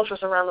different cultures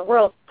around the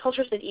world,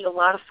 cultures that eat a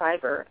lot of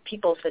fiber,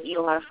 peoples that eat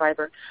a lot of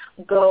fiber,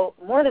 go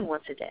more than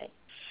once a day.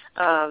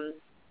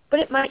 But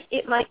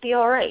it might be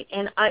all right.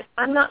 And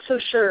I'm not so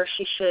sure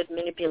she should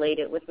manipulate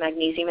it with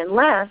magnesium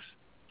unless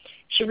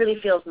she really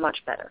feels much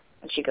better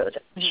and she goes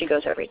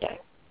every day.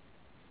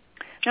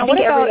 Now, what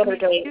about every other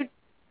day?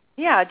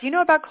 Do you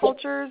know about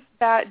cultures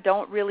that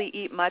don't really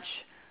eat much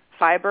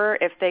fiber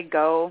if they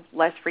go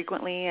less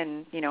frequently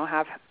and,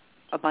 have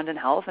abundant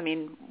health? I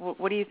mean,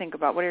 what do you think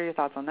about? What are your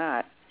thoughts on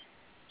that?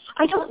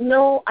 I don't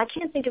know. I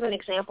can't think of an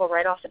example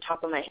right off the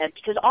top of my head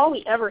because all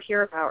we ever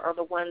hear about are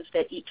the ones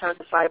that eat tons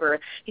of fiber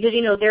because,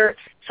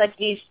 it's like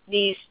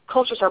these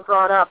cultures are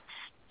brought up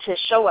to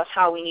show us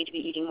how we need to be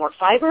eating more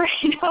fiber,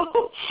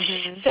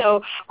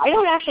 So I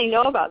don't actually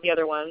know about the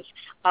other ones.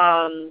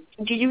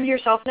 Do you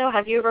yourself know?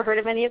 Have you ever heard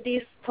of any of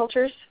these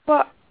cultures?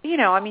 Well,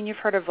 you've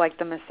heard of like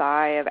the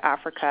Maasai of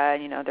Africa,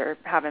 and, they're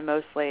having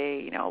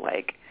mostly,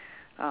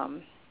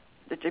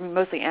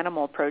 mostly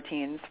animal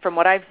proteins. From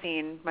what I've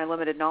seen, my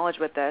limited knowledge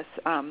with this,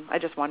 I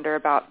just wonder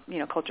about,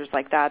 cultures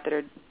like that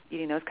are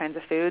eating those kinds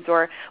of foods,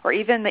 or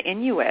even the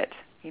Inuit,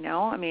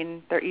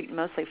 they're eating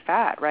mostly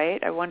fat,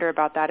 right? I wonder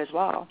about that as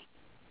well.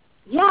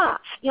 Yeah.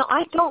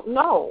 I don't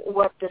know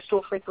what the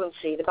stool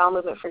frequency, the bowel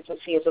movement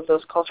frequency is of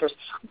those cultures,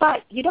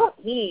 but you don't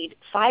need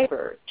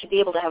fiber to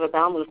be able to have a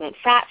bowel movement.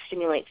 Fat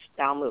stimulates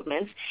bowel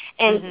movements,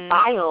 and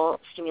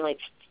bile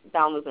stimulates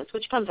bowel movements,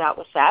 which comes out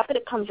with fat, but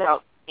it comes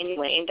out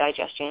anyway in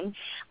digestion.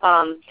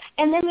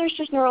 And then there's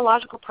just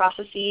neurological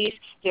processes.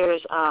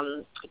 There's,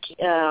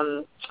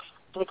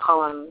 they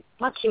call them,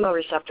 not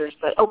chemoreceptors,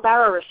 but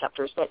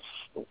baroreceptors that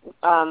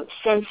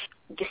sense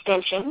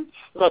distension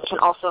that can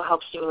also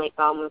help stimulate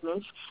bowel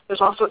movements. There's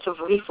all sorts of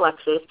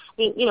reflexes.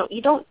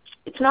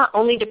 It's not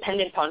only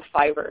dependent upon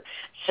fiber.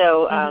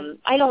 So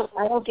I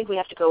don't think we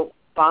have to go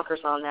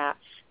bonkers on that.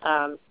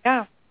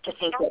 To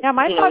think that,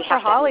 my thought for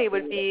Holly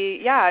would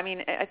be,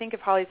 I think if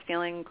Holly's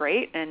feeling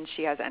great and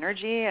she has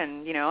energy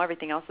and,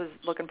 everything else is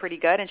looking pretty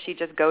good and she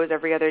just goes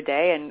every other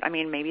day and,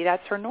 maybe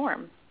that's her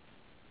norm.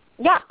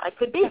 Yeah, it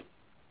could be.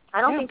 I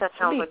don't think that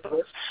sounds like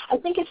this. I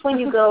think it's when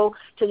you go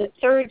to the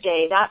third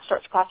day, that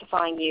starts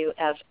classifying you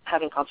as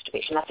having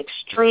constipation. That's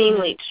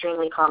extremely,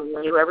 extremely common.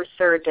 When you go every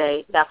third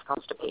day, that's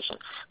constipation.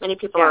 Many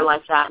people are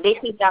like that. They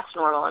think that's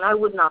normal, and I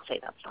would not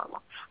say that's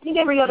normal. I think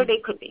every other day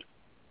could be.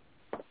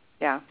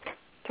 Yeah,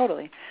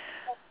 totally.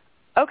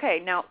 Okay,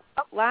 now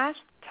last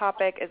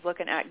topic is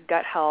looking at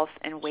gut health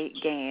and weight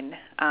gain.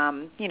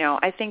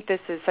 I think this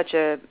is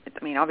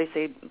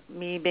obviously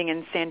me being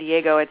in San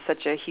Diego, it's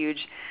such a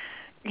huge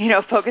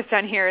focus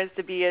down here is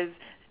to be as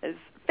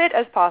fit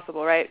as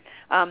possible, right?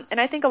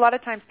 And I think a lot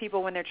of times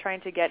people, when they're trying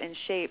to get in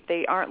shape,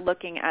 they aren't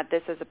looking at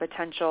this as a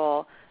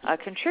potential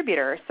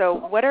contributor. So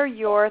what are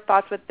your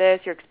thoughts with this,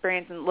 your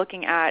experience in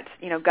looking at,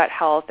 gut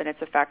health and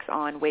its effects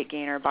on weight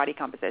gain or body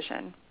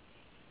composition?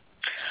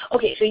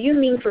 Okay, so you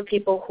mean for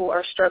people who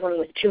are struggling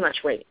with too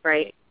much weight,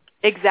 right?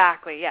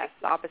 Exactly, yes,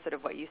 the opposite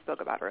of what you spoke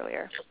about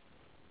earlier.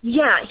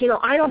 Yeah,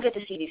 I don't get to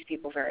see these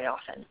people very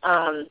often.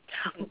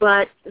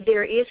 But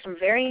there is some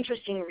very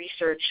interesting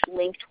research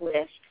linked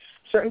with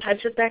certain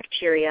types of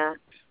bacteria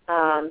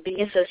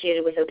being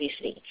associated with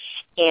obesity.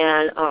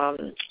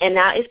 And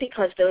that is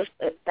because those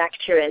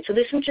bacteria, and so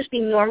this would just be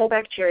normal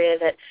bacteria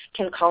that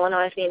can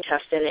colonize the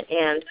intestine,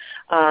 and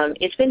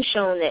it's been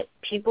shown that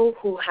people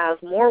who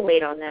have more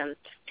weight on them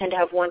tend to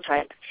have one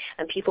type,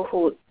 and people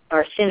who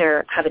are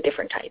thinner have a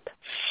different type.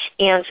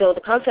 And so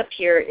the concept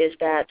here is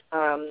that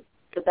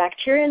the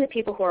bacteria in the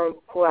people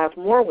who have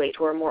more weight,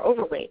 who are more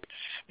overweight,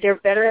 they're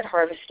better at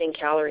harvesting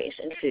calories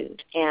in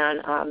food,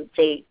 and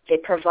they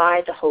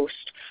provide the host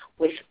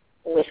with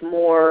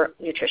more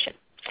nutrition,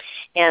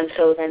 and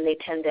so then they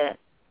tend to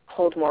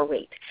hold more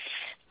weight.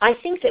 I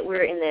think that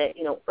we're in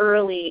the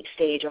early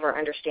stage of our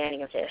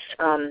understanding of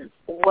this.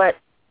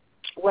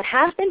 What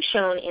has been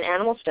shown in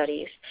animal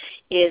studies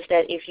is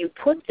that if you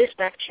put this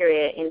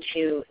bacteria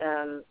into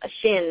a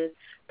thin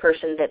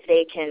person, that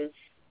they can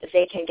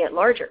get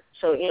larger.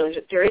 So,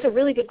 there is a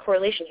really good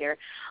correlation here.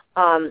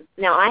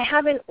 Now, I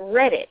haven't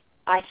read it.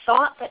 I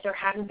thought that there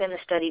hadn't been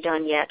a study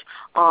done yet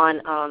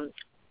on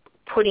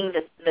putting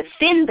the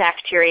thin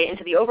bacteria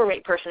into the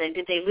overweight person and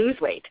did they lose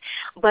weight.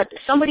 But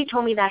somebody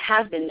told me that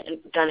has been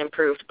done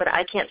improved, but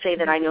I can't say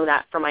that I know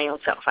that for my own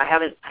self. I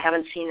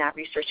haven't seen that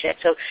research yet.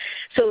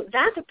 So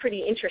that's a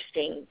pretty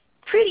interesting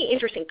pretty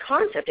interesting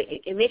concept.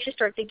 It makes you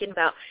start thinking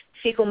about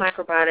fecal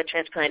microbiota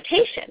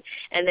transplantation,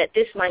 and that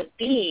this might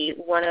be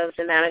one of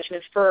the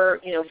managements for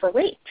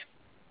weight.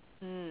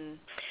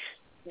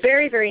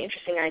 Very, very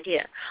interesting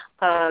idea.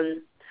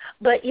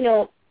 But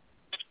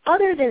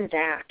other than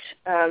that,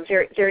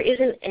 there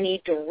isn't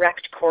any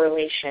direct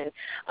correlation.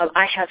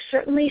 I have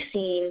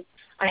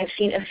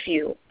seen a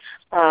few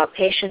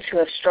patients who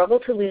have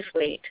struggled to lose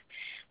weight,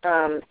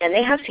 and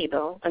they have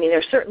SIBO. I mean, there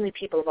are certainly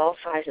people of all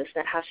sizes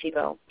that have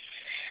SIBO.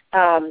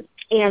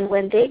 And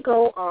when they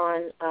go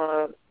on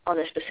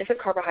a specific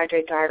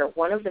carbohydrate diet or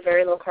one of the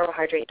very low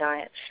carbohydrate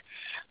diets,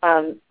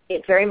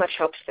 it very much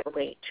helps their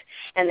weight,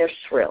 and they're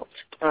thrilled.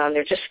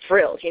 They're just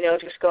thrilled,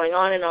 just going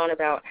on and on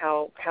about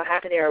how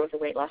happy they are with the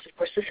weight loss. Of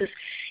course, this is,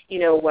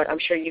 what I'm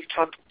sure you've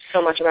talked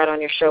so much about on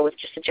your show with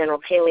just the general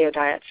paleo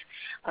diets,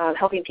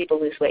 helping people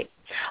lose weight.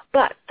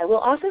 But I will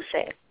also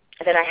say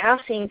that I have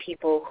seen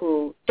people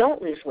who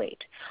don't lose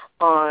weight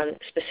on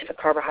specific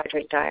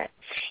carbohydrate diet.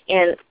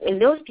 And in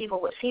those people,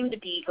 what seemed to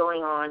be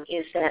going on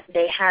is that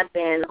they had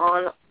been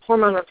on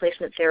hormone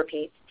replacement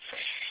therapy,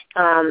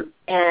 and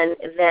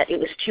that it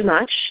was too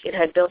much. It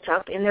had built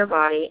up in their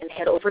body and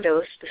had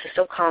overdosed. This is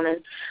so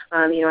common.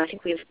 I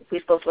think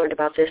we've both learned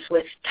about this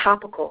with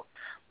topical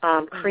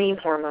cream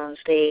hormones.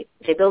 They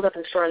build up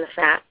and store in the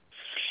fat,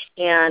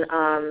 and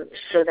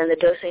so then the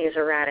dosing is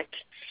erratic.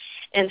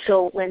 And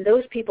so when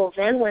those people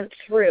then went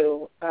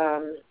through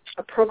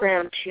a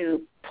program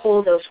to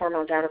pull those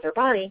hormones out of their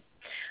body,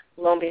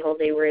 lo and behold,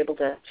 they were able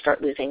to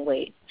start losing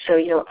weight. So,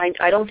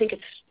 I don't think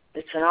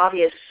it's an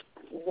obvious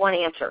one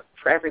answer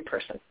for every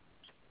person.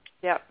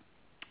 Yep,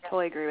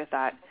 totally agree with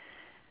that.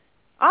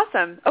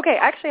 Awesome. Okay,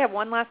 I actually have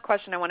one last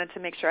question I wanted to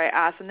make sure I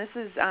ask, and this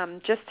is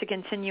just to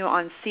continue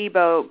on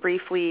SIBO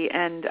briefly,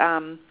 and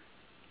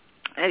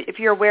if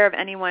you're aware of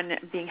anyone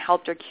being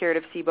helped or cured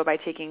of SIBO by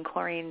taking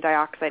chlorine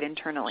dioxide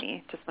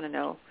internally. Just want to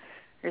know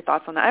your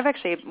thoughts on that. I've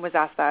actually was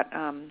asked that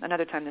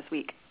another time this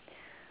week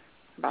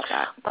about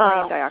that.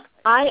 Chlorine dioxide.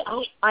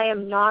 I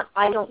am not.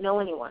 I don't know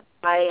anyone.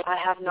 I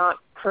have not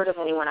heard of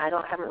anyone.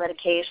 Haven't read a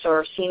case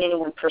or seen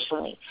anyone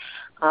personally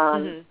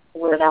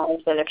where that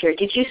has been a cure.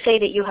 Did you say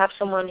that you have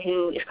someone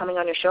who is coming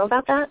on your show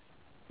about that?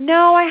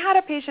 No, I had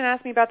a patient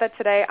ask me about that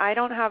today. I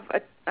don't have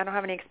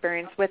any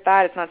experience with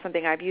that. It's not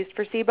something I've used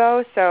for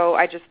SIBO, so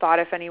I just thought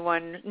if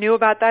anyone knew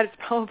about that, it's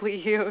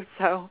probably you.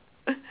 So,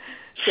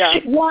 yeah.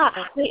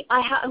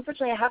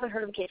 Unfortunately, I haven't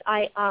heard of a case.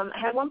 I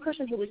had one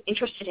person who was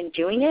interested in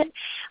doing it,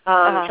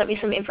 sent me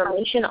some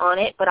information on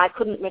it, but I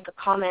couldn't make a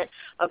comment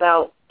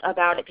about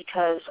it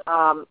because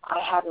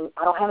I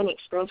don't have any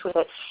experience with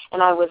it,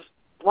 and I was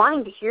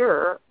wanting to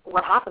hear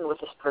what happened with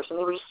this person.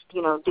 They were just,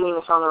 doing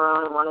this on their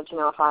own and wanted to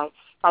know if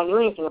I knew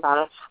anything about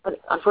it, but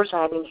unfortunately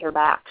I didn't hear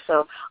back,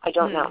 so I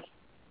don't know.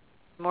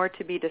 More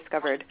to be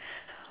discovered.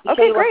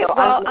 Okay, great.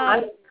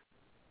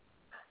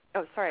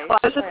 Sorry. Well,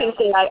 I was just going to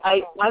say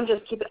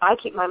I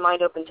keep my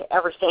mind open to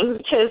everything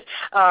because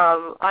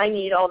I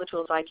need all the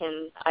tools I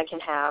can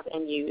have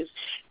and use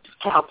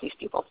to help these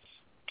people.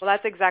 Well,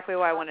 that's exactly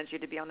why I wanted you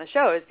to be on the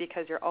show, is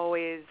because you're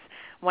always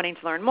wanting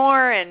to learn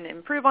more and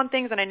improve on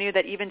things, and I knew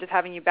that even just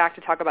having you back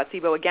to talk about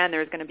SIBO again,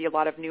 there's going to be a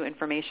lot of new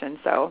information,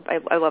 so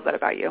I love that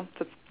about you.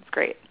 So it's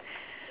great.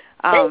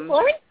 Thanks,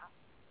 Lauren.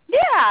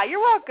 Yeah, you're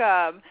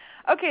welcome.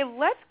 Okay,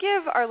 let's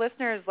give our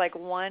listeners like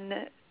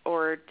one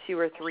or two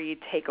or three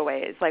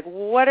takeaways. Like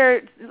what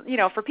are,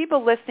 for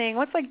people listening,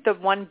 what's like the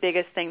one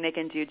biggest thing they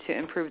can do to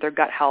improve their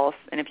gut health?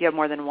 And if you have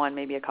more than one,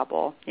 maybe a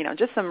couple,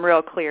 just some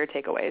real clear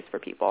takeaways for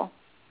people.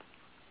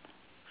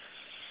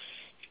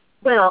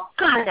 Well,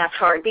 God, that's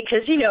hard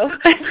because,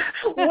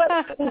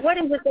 what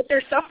is it that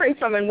they're suffering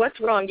from and what's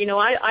wrong?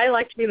 I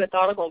like to be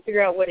methodical and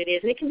figure out what it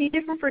is, and it can be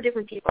different for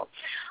different people.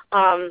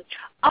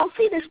 I'll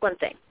say this one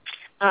thing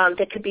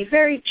that could be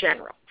very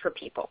general for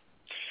people.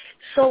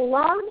 So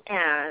long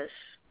as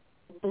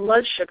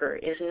blood sugar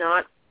is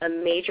not a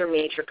major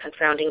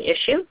confounding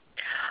issue,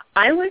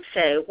 I would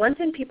say one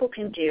thing people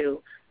can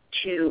do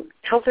to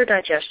help their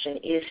digestion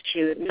is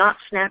to not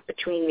snack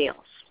between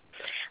meals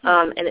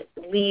and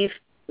leave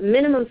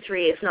minimum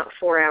 3, if not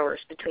 4 hours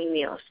between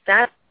meals.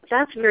 That's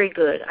very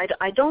good.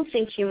 I don't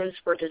think humans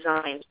were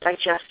designed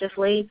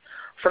digestively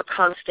for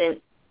constant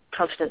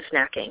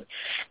snacking.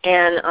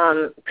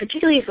 And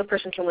particularly if a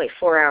person can wait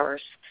 4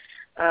 hours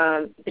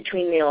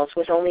between meals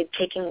with only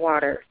taking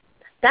water,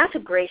 that's a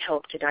great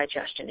help to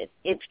digestion.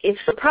 It's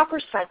the proper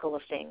cycle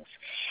of things.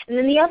 And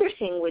then the other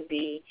thing would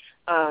be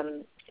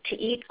to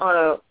eat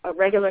on a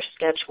regular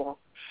schedule.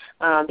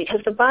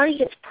 Because the body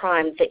gets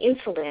primed, the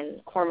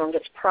insulin hormone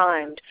gets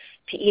primed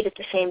to eat at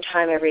the same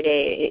time every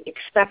day. It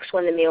expects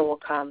when the meal will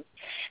come.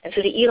 And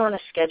so to eat on a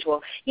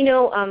schedule.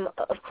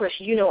 Of course,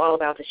 you know all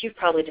about this. You've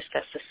probably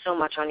discussed this so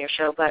much on your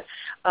show, but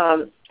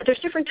there's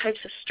different types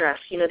of stress.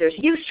 There's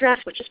eustress,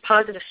 which is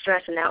positive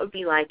stress, and that would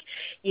be like,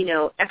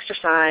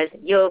 exercise,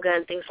 yoga,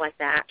 and things like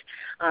that.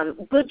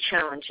 Good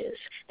challenges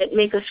that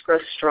make us grow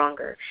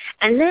stronger.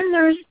 And then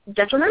there's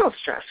detrimental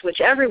stress,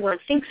 which everyone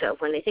thinks of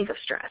when they think of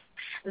stress,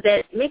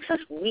 that makes us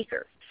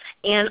weaker.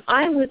 And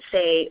I would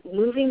say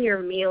moving your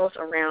meals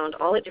around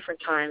all at different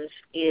times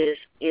is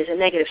a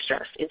negative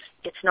stress.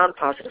 It's not a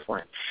positive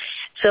one.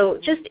 So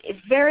just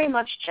very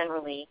much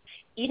generally,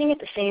 eating at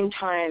the same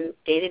time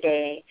day to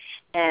day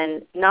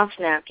and not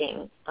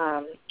snacking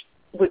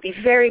would be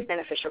very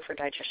beneficial for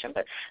digestion.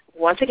 But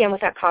once again,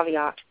 with that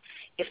caveat,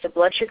 if the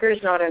blood sugar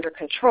is not under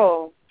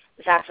control,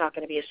 that's not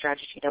going to be a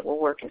strategy that will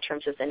work in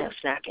terms of the no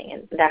snacking,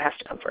 and that has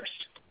to come first.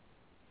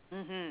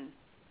 Mm-hmm.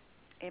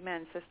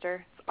 Amen,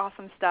 sister. It's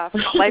awesome stuff,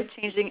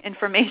 life-changing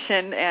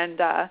information,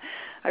 and I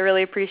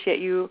really appreciate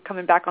you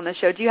coming back on the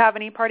show. Do you have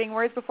any parting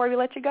words before we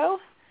let you go?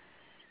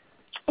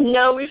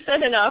 No, we've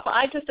said enough.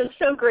 I just am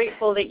so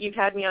grateful that you've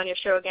had me on your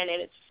show again,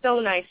 and it's so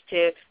nice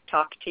to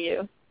talk to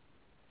you.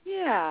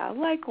 Yeah,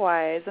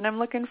 likewise. And I'm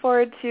looking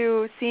forward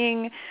to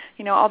seeing,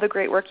 all the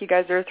great work you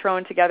guys are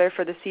throwing together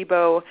for the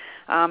SIBO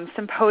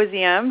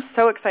symposium.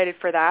 So excited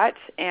for that.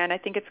 And I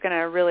think it's going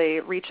to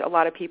really reach a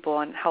lot of people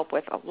and help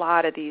with a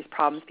lot of these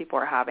problems people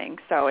are having.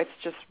 So it's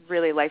just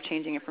really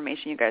life-changing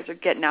information you guys are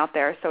getting out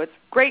there. So it's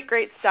great,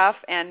 great stuff.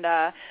 And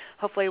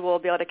hopefully we'll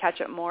be able to catch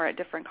up more at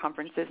different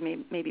conferences,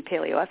 maybe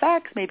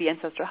PaleoFX, maybe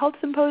Ancestral Health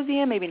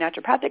Symposium, maybe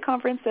naturopathic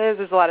conferences.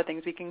 There's a lot of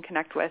things we can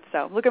connect with.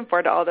 So looking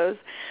forward to all those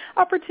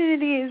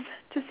opportunities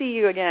to see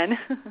you again.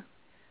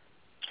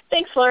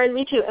 Thanks, Lauren.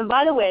 Me too. And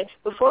by the way,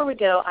 before we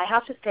go, I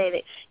have to say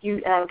that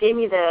you gave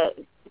me the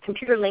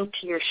computer link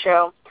to your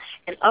show,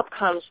 and up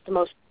comes the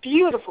most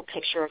beautiful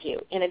picture of you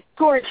in a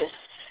gorgeous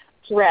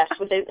dress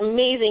with an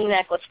amazing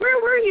necklace.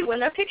 Where were you when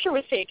that picture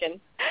was taken?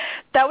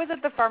 That was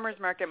at the farmer's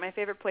market, my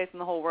favorite place in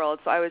the whole world,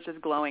 so I was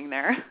just glowing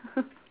there.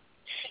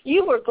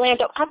 You were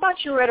glammed up. I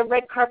thought you were at a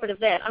red carpet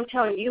event. I'm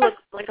telling you, you look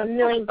like $1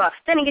 million.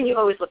 Then again, you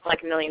always look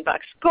like $1 million.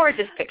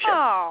 Gorgeous picture.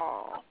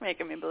 Oh,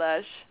 making me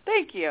blush.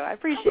 Thank you. I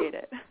appreciate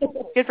it.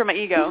 Good for my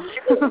ego.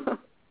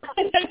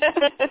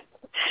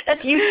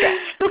 That's you,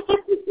 Steph.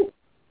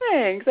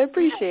 Thanks. I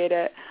appreciate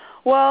it.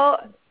 Well,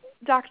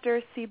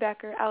 Dr. C.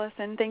 Becker,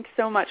 Allison, thanks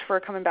so much for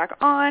coming back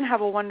on.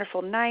 Have a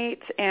wonderful night,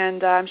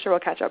 and I'm sure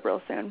we'll catch up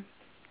real soon.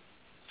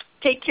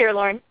 Take care,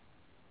 Lauren.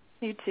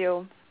 You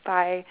too.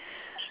 Bye.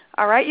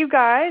 All right, you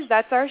guys,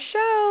 that's our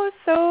show.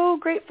 So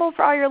grateful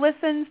for all your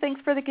listens. Thanks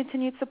for the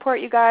continued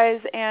support, you guys.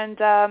 And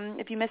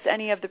if you missed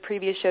any of the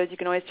previous shows, you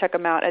can always check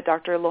them out at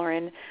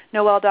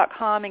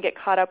drlaurennoel.com and get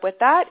caught up with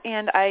that.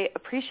 And I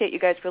appreciate you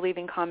guys for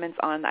leaving comments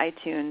on the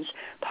iTunes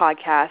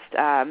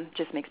podcast.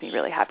 Just makes me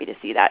really happy to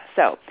see that.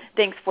 So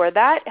thanks for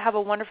that. Have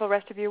a wonderful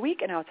rest of your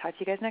week, and I'll talk to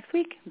you guys next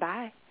week.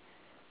 Bye.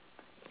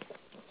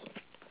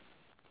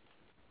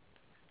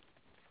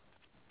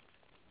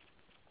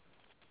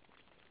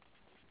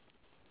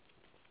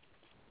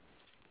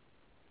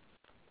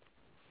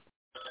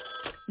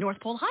 North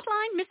Pole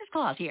Hotline, Mrs.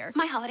 Claus here.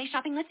 My holiday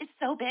shopping list is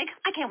so big,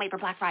 I can't wait for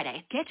Black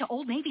Friday. Get to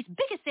Old Navy's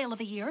biggest sale of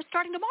the year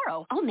starting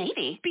tomorrow. Old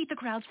Navy? Beat the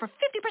crowds for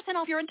 50%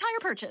 off your entire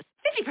purchase.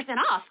 50%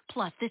 off?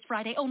 Plus, this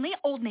Friday only,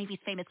 Old Navy's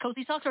famous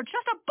cozy socks are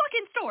just $1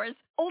 in stores.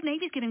 Old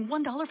Navy's giving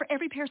 $1 for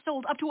every pair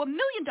sold up to $1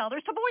 million to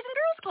Boys and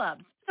Girls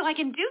Clubs. So I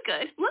can do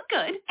good, look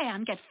good,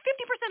 and get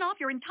 50% off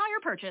your entire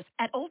purchase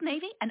at Old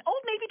Navy and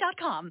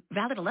OldNavy.com.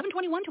 Valid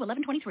 11/21 to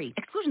 11/23.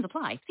 Exclusions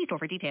apply. See store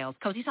for details.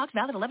 Cozy socks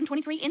valid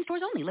 11/23. In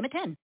stores only. Limit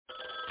 10.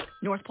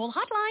 North Pole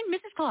Hotline,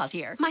 Mrs. Claus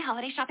here. My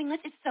holiday shopping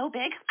list is so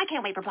big, I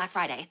can't wait for Black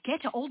Friday.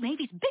 Get to Old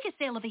Navy's biggest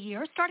sale of the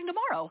year starting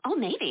tomorrow. Old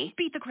Navy?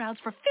 Beat the crowds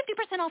for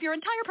 50% off your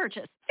entire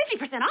purchase.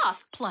 50% off?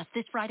 Plus,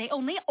 this Friday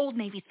only, Old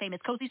Navy's famous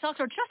cozy socks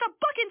are just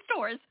 $1 in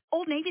stores.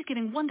 Old Navy's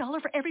giving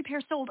 $1 for every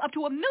pair sold up to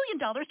 $1 million to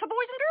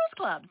Boys and Girls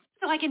Clubs.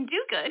 So I can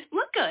do good,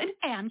 look good,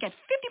 and get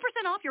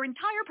 50% off your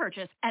entire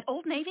purchase at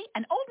Old Navy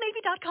and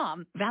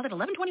OldNavy.com. Valid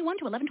 11/21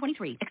 to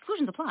 11/23.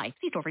 Exclusions apply.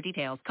 See store for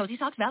details. Cozy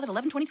socks valid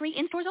 11/23.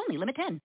 In stores only. Limit 10.